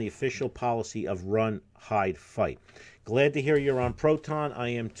started on the official policy of run, hide, fight. Glad to hear you're on Proton. I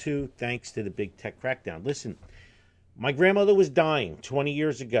am too, thanks to the big tech crackdown. Listen, my grandmother was dying 20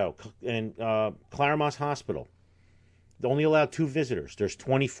 years ago in Claremont Hospital. They only allowed 2 visitors. There's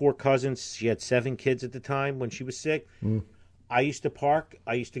 24 cousins. She had 7 kids at the time when she was sick. I used to park.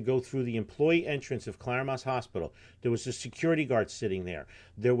 I used to go through the employee entrance of Claremont Hospital. There was a security guard sitting there.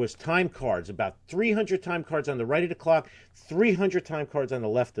 There was time cards, about 300 time cards on the right of the clock, 300 time cards on the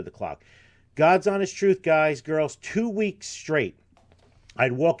left of the clock. God's honest truth, guys, girls, 2 weeks straight.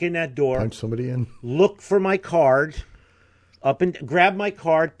 I'd walk in that door, Punch somebody in. look for my card, up and grab my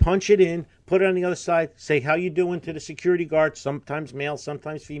card, punch it in, put it on the other side, say how you doing to the security guard, sometimes male,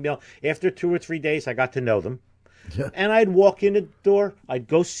 sometimes female. After 2 or 3 days, I got to know them. Yeah. And I'd walk in the door. I'd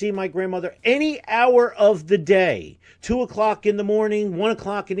go see my grandmother any hour of the day, 2 o'clock in the morning, 1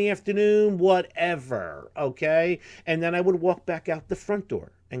 o'clock in the afternoon, whatever, okay? And then I would walk back out the front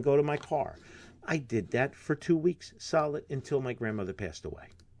door and go to my car. I did that for 2 weeks solid until my grandmother passed away.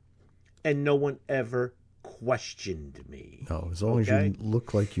 And no one ever questioned me. No, as long as you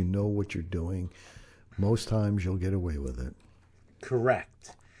look like you know what you're doing, most times you'll get away with it.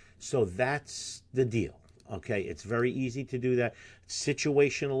 Correct. So that's the deal. Okay, it's very easy to do that.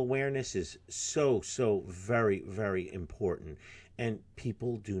 Situational awareness is so very, very important. And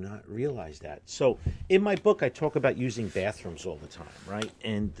people do not realize that. So in my book, I talk about using bathrooms all the time, right?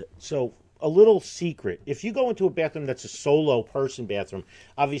 And so a little secret, if you go into a bathroom that's a solo person bathroom,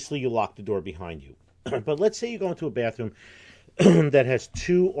 obviously you lock the door behind you. But let's say you go into a bathroom that has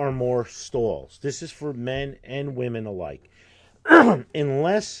 2 or more stalls. This is for men and women alike.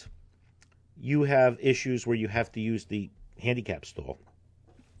 Unless you have issues where you have to use the handicap stall,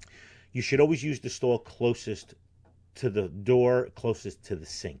 you should always use the stall closest to the door, closest to the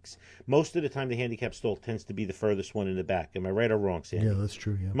sinks. Most of the time, the handicap stall tends to be the furthest one in the back. Am I right or wrong, Sandy? Yeah, that's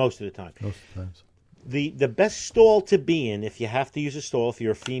true. Yeah. Most of the time. Most of the times. The best stall to be in, if you have to use a stall, if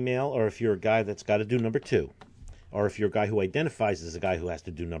you're a female or if you're a guy that's got to do number 2, or if you're a guy who identifies as a guy who has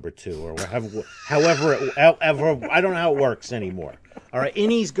to do number 2, or however, I don't know how it works anymore. All right,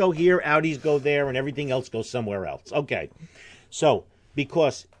 innies go here, outies go there, and everything else goes somewhere else. Okay, so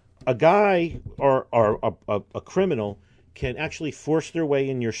because a guy or a criminal can actually force their way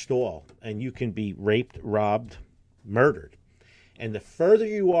in your stall, and you can be raped, robbed, murdered. And the further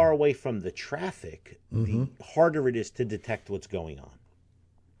you are away from the traffic, the harder it is to detect what's going on.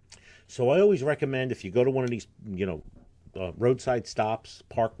 So I always recommend if you go to one of these, roadside stops,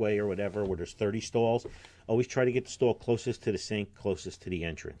 Parkway or whatever, where there's 30 stalls, always try to get the stall closest to the sink, closest to the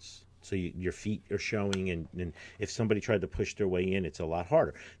entrance. So your feet are showing, and if somebody tried to push their way in, it's a lot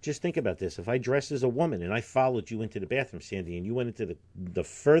harder. Just think about this. If I dressed as a woman and I followed you into the bathroom, Sandy, and you went into the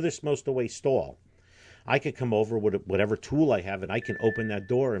furthest most away stall, I could come over with whatever tool I have, and I can open that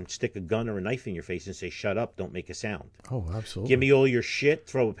door and stick a gun or a knife in your face and say, shut up, don't make a sound. Oh, absolutely. Give me all your shit,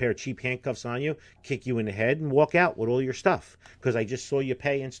 throw a pair of cheap handcuffs on you, kick you in the head, and walk out with all your stuff. Because I just saw you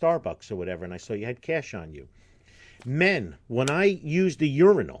pay in Starbucks or whatever, and I saw you had cash on you. Men, when I use the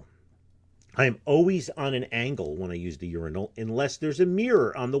urinal, I am always on an angle when I use the urinal, unless there's a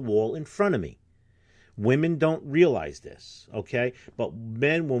mirror on the wall in front of me. Women don't realize this, okay? But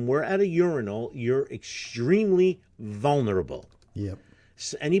men, when we're at a urinal, you're extremely vulnerable. Yep.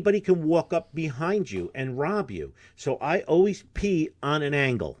 So anybody can walk up behind you and rob you. So I always pee on an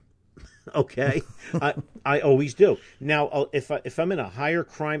angle, okay? I always do. Now, if I'm in a higher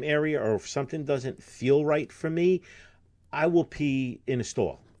crime area or if something doesn't feel right for me, I will pee in a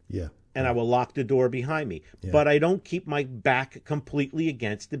stall. Yeah. And I will lock the door behind me. Yeah. But I don't keep my back completely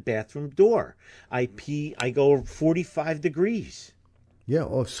against the bathroom door. I go 45 degrees. Yeah,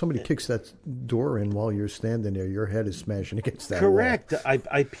 well, if somebody kicks that door in while you're standing there, your head is smashing against that Correct. wall.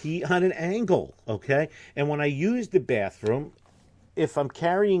 I pee on an angle, okay? And when I use the bathroom, if I'm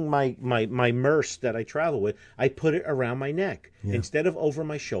carrying my merce that I travel with, I put it around my neck. Yeah. Instead of over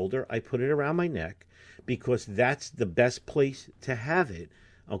my shoulder, I put it around my neck because that's the best place to have it.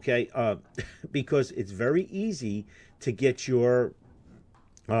 Okay, because it's very easy to get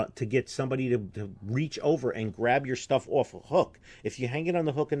somebody to reach over and grab your stuff off a hook. If you hang it on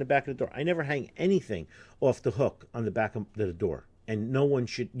the hook in the back of the door, I never hang anything off the hook on the back of the door, and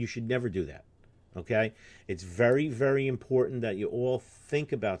you should never do that. Okay? It's very, very important that you all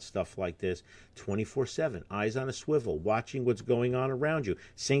think about stuff like this 24/7, eyes on a swivel, watching what's going on around you.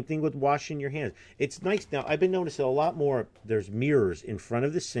 Same thing with washing your hands. It's nice. Now, I've been noticing a lot more. There's mirrors in front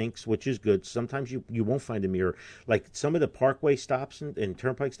of the sinks, which is good. Sometimes you won't find a mirror. Like some of the parkway stops and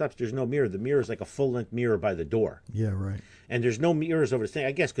turnpike stops, there's no mirror. The mirror is like a full-length mirror by the door. Yeah, right. And there's no mirrors over the thing,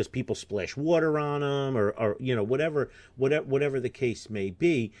 I guess, because people splash water on them or whatever the case may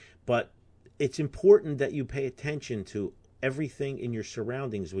be. But it's important that you pay attention to everything in your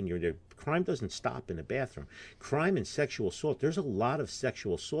surroundings when you're there. Crime doesn't stop in a bathroom. Crime and sexual assault, there's a lot of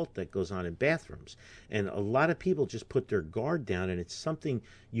sexual assault that goes on in bathrooms. And a lot of people just put their guard down, and it's something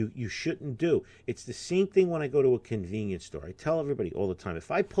you shouldn't do. It's the same thing when I go to a convenience store. I tell everybody all the time,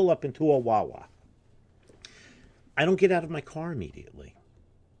 if I pull up into a Wawa, I don't get out of my car immediately.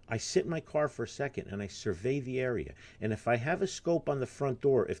 I sit in my car for a second and I survey the area. And if I have a scope on the front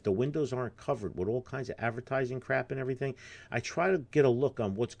door, if the windows aren't covered with all kinds of advertising crap and everything, I try to get a look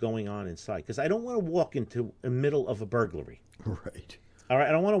on what's going on inside. Because I don't want to walk into the middle of a burglary. Right. All right,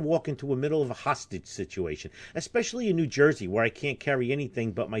 I don't want to walk into the middle of a hostage situation, especially in New Jersey where I can't carry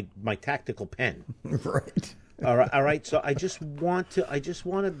anything but my tactical pen. Right. All right. So I just want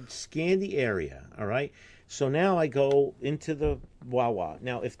to scan the area. All right. So now I go into the Wawa.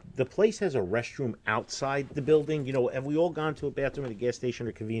 Now, if the place has a restroom outside the building, have we all gone to a bathroom at a gas station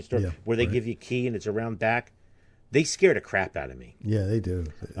or convenience store where they give you a key and it's around back? They scare the crap out of me. Yeah, they do.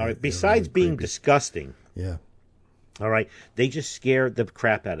 All right. Besides really being creepy. Disgusting. Yeah. All right. They just scare the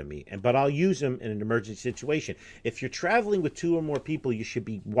crap out of me. But I'll use them in an emergency situation. If you're traveling with 2 or more people, you should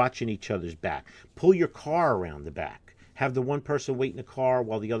be watching each other's back. Pull your car around the back. Have the one person wait in the car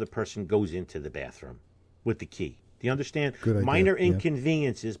while the other person goes into the bathroom with the key. Do you understand? Good idea. Minor Yeah.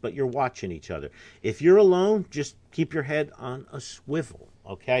 inconveniences, but you're watching each other. If you're alone, just keep your head on a swivel,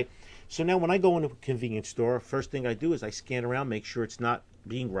 okay? So now when I go into a convenience store, first thing I do is I scan around, make sure it's not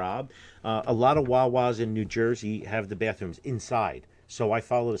being robbed. A lot of Wawas in New Jersey have the bathrooms inside. So I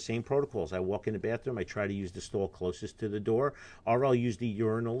follow the same protocols. I walk in the bathroom, I try to use the stall closest to the door, or I'll use the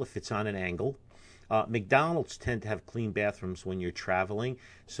urinal if it's on an angle. McDonald's tend to have clean bathrooms when you're traveling,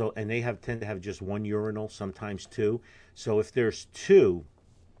 and they tend to have just one urinal, sometimes 2. So if there's 2,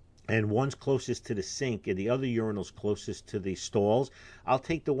 and one's closest to the sink and the other urinal's closest to the stalls, I'll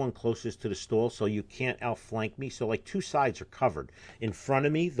take the one closest to the stall so you can't outflank me. So like 2 sides are covered. In front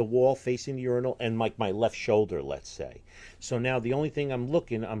of me, the wall facing the urinal, and like my left shoulder, let's say. So now the only thing I'm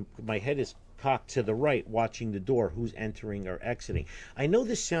looking, my head is cocked to the right, watching the door, who's entering or exiting. I know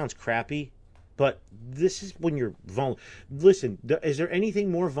this sounds crappy, but this is when you're vulnerable. Listen, is there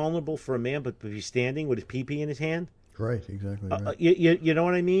anything more vulnerable for a man but to be standing with his pee-pee in his hand? Right, exactly. Right. You know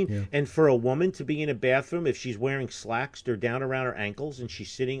what I mean? Yeah. And for a woman to be in a bathroom, if she's wearing slacks, they're down around her ankles, and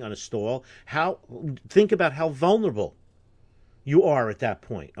she's sitting on a stall, think about how vulnerable you are at that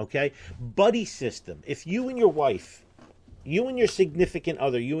point, okay? Buddy system. If you and your significant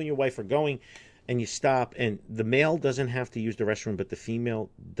other, you and your wife are going and you stop, and the male doesn't have to use the restroom, but the female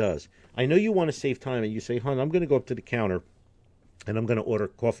does. I know you want to save time, and you say, hon, I'm going to go up to the counter, and I'm going to order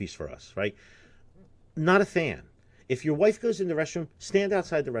coffees for us, right? Not a fan. If your wife goes in the restroom, stand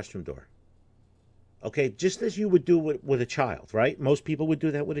outside the restroom door. Okay, just as you would do with a child, right? Most people would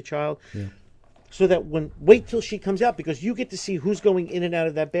do that with a child. Yeah. So that wait till she comes out, because you get to see who's going in and out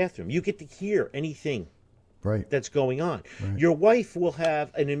of that bathroom. You get to hear anything Right. that's going on. Right. Your wife will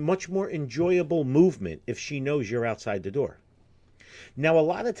have a much more enjoyable movement if she knows you're outside the door. Now, a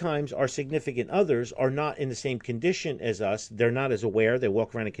lot of times our significant others are not in the same condition as us. They're not as aware. They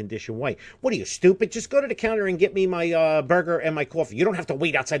walk around in condition white. What are you, stupid? Just go to the counter and get me my burger and my coffee. You don't have to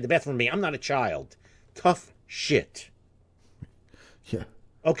wait outside the bathroom for me. I'm not a child. Tough shit. Yeah.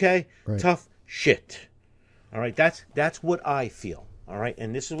 Okay? Right. Tough shit. All right? That's what I feel. All right?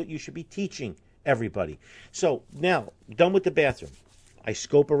 And this is what you should be teaching everybody. So now, done with the bathroom. I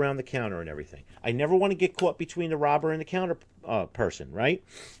scope around the counter and everything. I never want to get caught between the robber and the counter person, right?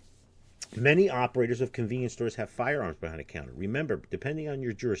 Many operators of convenience stores have firearms behind the counter. Remember, depending on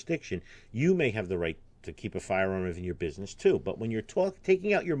your jurisdiction, you may have the right to keep a firearm in your business too. But when you're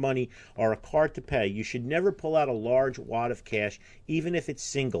taking out your money or a card to pay, you should never pull out a large wad of cash, even if it's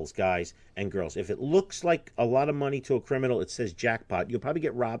singles, guys and girls. If it looks like a lot of money to a criminal, it says jackpot, you'll probably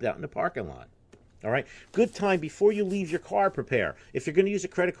get robbed out in the parking lot. All right? Good time before you leave your car, prepare. If you're going to use a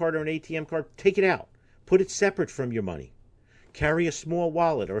credit card or an ATM card, take it out. Put it separate from your money. Carry a small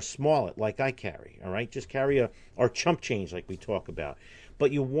wallet or a smallet like I carry, all right? Just carry or chump change like we talk about.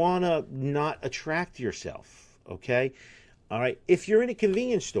 But you want to not attract yourself, okay? All right? If you're in a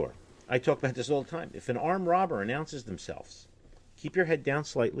convenience store, I talk about this all the time. If an armed robber announces themselves, keep your head down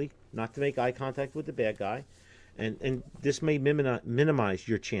slightly, not to make eye contact with the bad guy, and this may minimize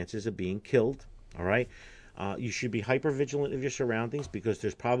your chances of being killed. All right. You should be hyper vigilant of your surroundings because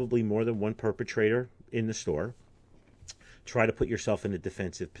there's probably more than one perpetrator in the store. Try to put yourself in a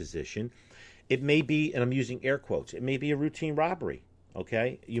defensive position. It may be, and I'm using air quotes, it may be a routine robbery.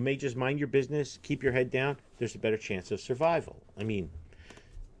 Okay, you may just mind your business, keep your head down. There's a better chance of survival. I mean,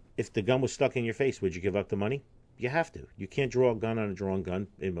 if the gun was stuck in your face, would you give up the money? You have to. You can't draw a gun on a drawn gun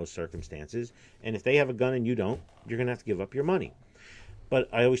in most circumstances. And if they have a gun and you don't, you're going to have to give up your money. But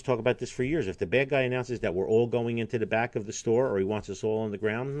I always talk about this for years. If the bad guy announces that we're all going into the back of the store or he wants us all on the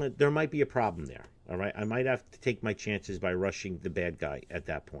ground, there might be a problem there. All right, I might have to take my chances by rushing the bad guy at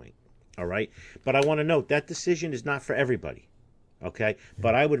that point. All right, but I want to note that decision is not for everybody. Okay,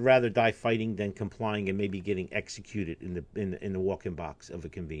 but I would rather die fighting than complying and maybe getting executed in the walk-in box of a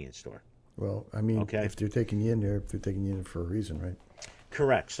convenience store. Well, I mean, okay. If they're taking you in there, they're taking you in for a reason, right?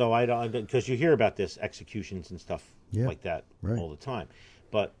 Correct. So I don't, because you hear about this executions and stuff like that all the time.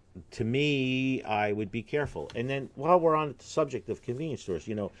 But to me, I would be careful. And then while we're on the subject of convenience stores,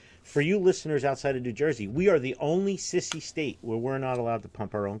 you know, for you listeners outside of New Jersey, we are the only sissy state where we're not allowed to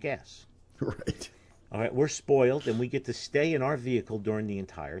pump our own gas. Right. All right, we're spoiled, and we get to stay in our vehicle during the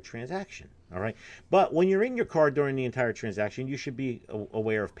entire transaction. All right, but when you're in your car during the entire transaction, you should be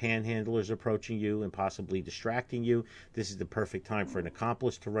aware of panhandlers approaching you and possibly distracting you. This is the perfect time for an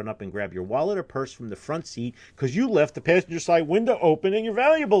accomplice to run up and grab your wallet or purse from the front seat because you left the passenger side window open and your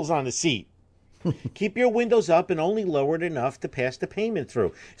valuables on the seat. Keep your windows up and only lowered enough to pass the payment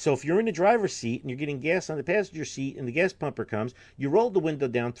through. So if you're in the driver's seat and you're getting gas on the passenger seat and the gas pumper comes, you roll the window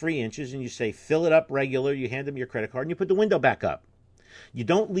down 3 inches and you say, fill it up regular. You hand them your credit card and you put the window back up. You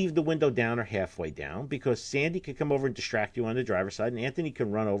don't leave the window down or halfway down because Sandy could come over and distract you on the driver's side and Anthony can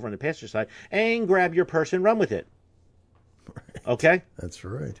run over on the passenger side and grab your purse and run with it. Right. Okay? That's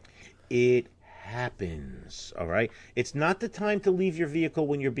right. It happens. All right. It's not the time to leave your vehicle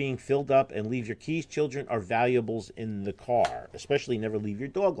when you're being filled up and leave your keys, children, or valuables in the car. Especially never leave your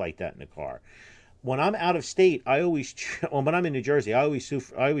dog like that in the car. When I'm out of state, when I'm in New Jersey, I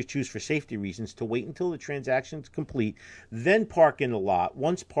always choose for safety reasons to wait until the transaction's complete, then park in the lot.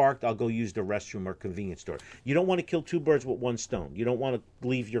 Once parked, I'll go use the restroom or convenience store. You don't want to kill two birds with one stone. You don't want to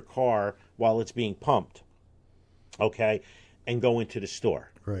leave your car while it's being pumped, okay, and go into the store.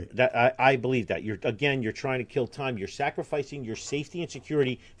 Right. That I believe that. You're trying to kill time. You're sacrificing your safety and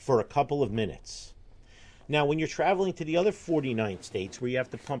security for a couple of minutes. Now, when you're traveling to the other 49 states where you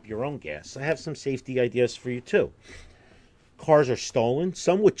have to pump your own gas, I have some safety ideas for you too. Cars are stolen,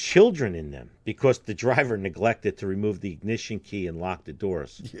 some with children in them, because the driver neglected to remove the ignition key and lock the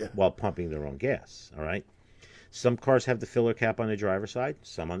doors while pumping their own gas. All right. Some cars have the filler cap on the driver's side,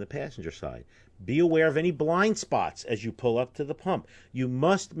 some on the passenger side. Be aware of any blind spots as you pull up to the pump. You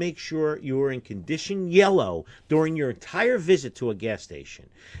must make sure you are in condition yellow during your entire visit to a gas station.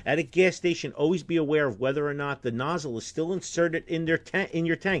 At a gas station, always be aware of whether or not the nozzle is still inserted in your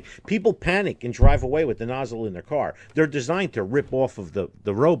tank. People panic and drive away with the nozzle in their car. They're designed to rip off of the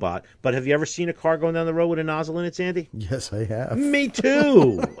robot, but have you ever seen a car going down the road with a nozzle in it, Sandy? Yes, I have. Me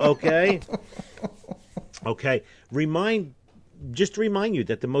too, okay? Okay, just to remind you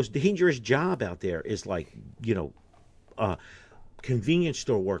that the most dangerous job out there is like, convenience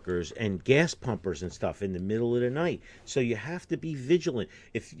store workers and gas pumpers and stuff in the middle of the night. So you have to be vigilant.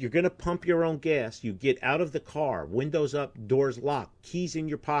 If you're going to pump your own gas, you get out of the car, windows up, doors locked, keys in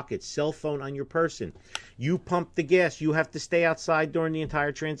your pocket, cell phone on your person. You pump the gas. You have to stay outside during the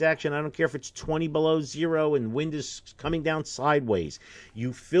entire transaction. I don't care if it's 20 below zero and wind is coming down sideways.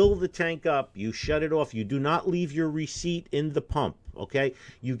 You fill the tank up. You shut it off. You do not leave your receipt in the pump. Okay,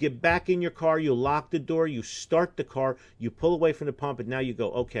 you get back in your car, you lock the door, you start the car, you pull away from the pump, and now you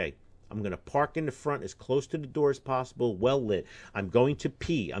go, okay, I'm going to park in the front as close to the door as possible, well lit. I'm going to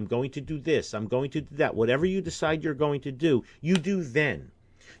pee. I'm going to do this. I'm going to do that. Whatever you decide you're going to do, you do then.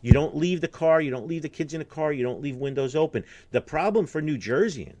 You don't leave the car. You don't leave the kids in the car. You don't leave windows open. The problem for New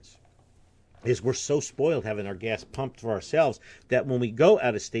Jerseyans is we're so spoiled having our gas pumped for ourselves that when we go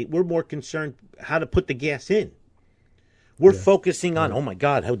out of state, we're more concerned how to put the gas in. We're focusing on, oh my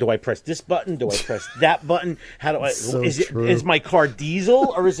God, how do I press this button? Do I press that button? How do I? Is my car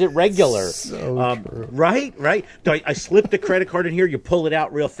diesel or is it regular? True. Right. I slip the credit card in here. You pull it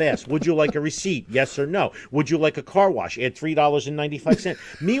out real fast. Would you like a receipt? Yes or no? Would you like a car wash? Add $3.95.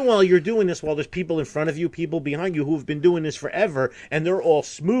 Meanwhile, you're doing this while there's people in front of you, people behind you who've been doing this forever, and they're all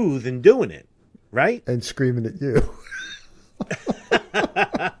smooth and doing it, right? And screaming at you.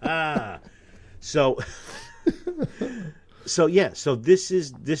 So this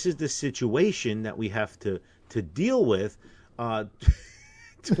is the situation that we have to deal with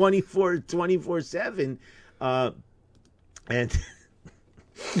 24/7. And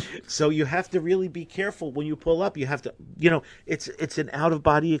so you have to really be careful when you pull up. You have to, it's an out of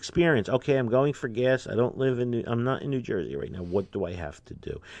body experience. Okay, I'm going for gas. I'm not in New Jersey right now. What do I have to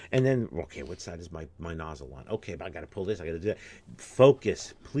do? And then, okay, what side is my nozzle on? Okay, but I got to pull this. I got to do that.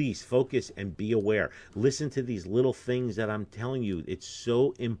 Focus, please focus and be aware. Listen to these little things that I'm telling you. It's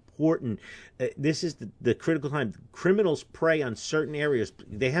so important. This is the critical time. Criminals prey on certain areas.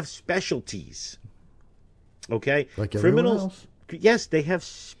 They have specialties. Okay, like criminals. Else? Yes, they have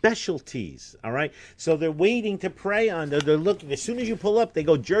specialties, all right? So they're waiting to prey on. They're looking. As soon as you pull up, they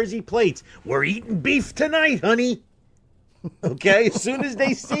go, Jersey plates. We're eating beef tonight, honey. Okay? As soon as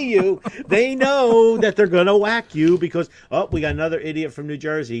they see you, they know that they're going to whack you because, we got another idiot from New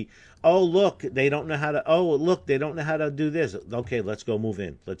Jersey. Oh, look, they don't know how to do this. Okay, let's go move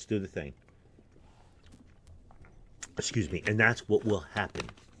in. Let's do the thing. Excuse me. And that's what will happen.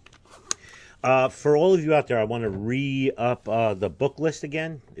 For all of you out there, I want to re-up the book list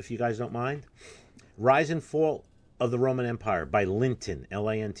again, if you guys don't mind. Rise and Fall of the Roman Empire by Linton,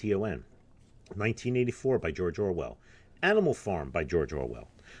 Lanton. 1984 by George Orwell. Animal Farm by George Orwell.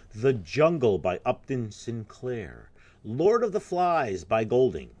 The Jungle by Upton Sinclair. Lord of the Flies by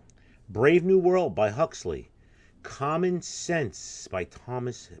Golding. Brave New World by Huxley. Common Sense by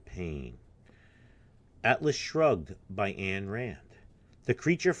Thomas Paine. Atlas Shrugged by Ayn Rand. The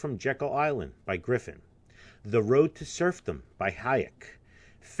Creature from Jekyll Island by Griffin. The Road to Serfdom by Hayek.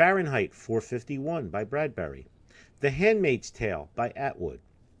 Fahrenheit 451 by Bradbury. The Handmaid's Tale by Atwood.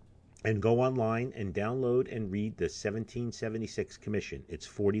 And go online and download and read the 1776 Commission. It's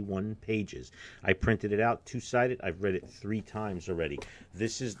 41 pages. I printed it out, two-sided. I've read it 3 times already.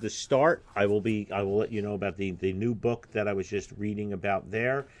 This is the start. I will let you know about the new book that I was just reading about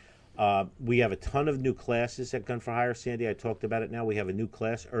there. We have a ton of new classes at Gun for Hire, Sandy. I talked about it now. We have a new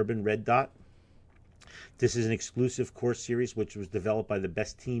class, Urban Red Dot. This is an exclusive course series which was developed by the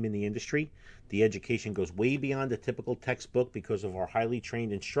best team in the industry. The education goes way beyond the typical textbook because of our highly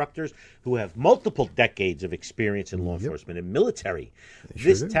trained instructors who have multiple decades of experience in law enforcement and military.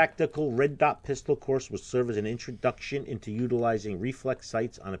 This tactical red dot pistol course will serve as an introduction into utilizing reflex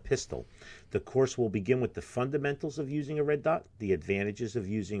sights on a pistol. The course will begin with the fundamentals of using a red dot, the advantages of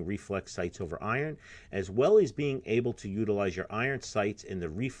using reflex sights over iron, as well as being able to utilize your iron sights in the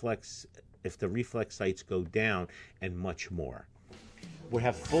reflex if the reflex sights go down, and much more. We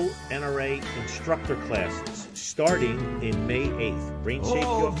have full NRA instructor classes starting in May 8th. Range safety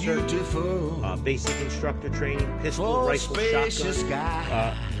officer, basic instructor training, pistol, rifle,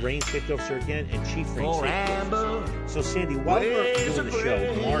 shotgun, range safety officer again, and chief range safety officer. So Sandy, while we're doing the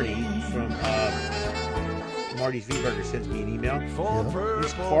show, Marty from Marty's V-Burger sends me an email.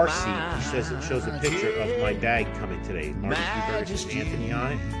 His car seat, he says it shows a picture of my bag coming today. Marty's V-Burger says Anthony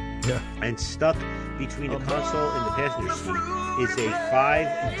on it. Yeah. And stuck between the console and the passenger seat is a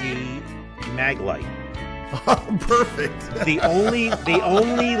 5D mag light. Oh, perfect. The only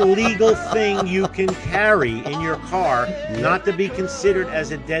legal thing you can carry in your car, not to be considered as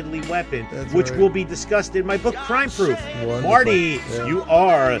a deadly weapon, which will be discussed in my book, Crime Proof. Wonderful. Marty, you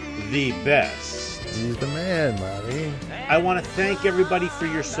are the best. He's the man, Marty. I want to thank everybody for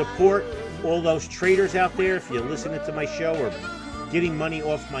your support. All those traders out there, if you're listening to my show or getting money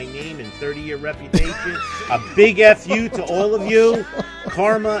off my name and 30-year reputation. A big F you to all of you.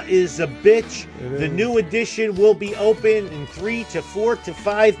 Karma is a bitch. The new edition will be open in 3 to 4 to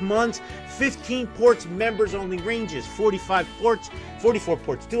 5 months. 15 ports, members only ranges, 45 ports, 44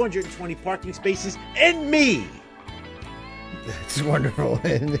 ports, 220 parking spaces, and me. That's wonderful.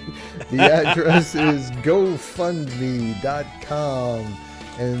 And the address is GoFundMe.com.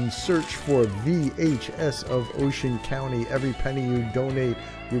 And search for VHS of Ocean County. Every penny you donate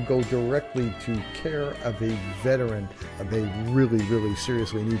will go directly to care of a veteran. They really, really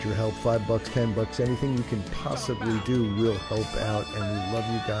seriously need your help. $5, $10, anything you can possibly do will help out. And we love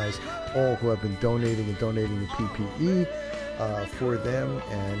you guys all who have been donating the PPE for them.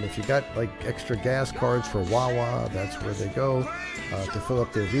 And if you got like extra gas cards for Wawa, that's where they go to fill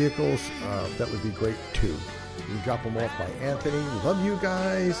up their vehicles. That would be great too. You drop them off by Anthony. Love you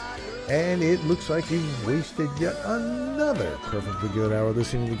guys. And it looks like you've wasted yet another perfectly good hour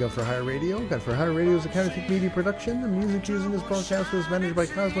listening to Gun for Hire Radio. Gun for Hire Radio is a Counterfeit Media production. The music used in this broadcast was managed by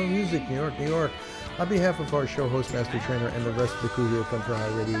Cosmo Music, New York, New York. On behalf of our show host, Master Trainer, and the rest of the crew here at Gun for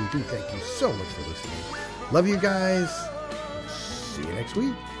Hire Radio, we do thank you so much for listening. Love you guys. See you next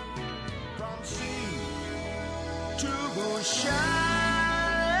week. From sea to shine.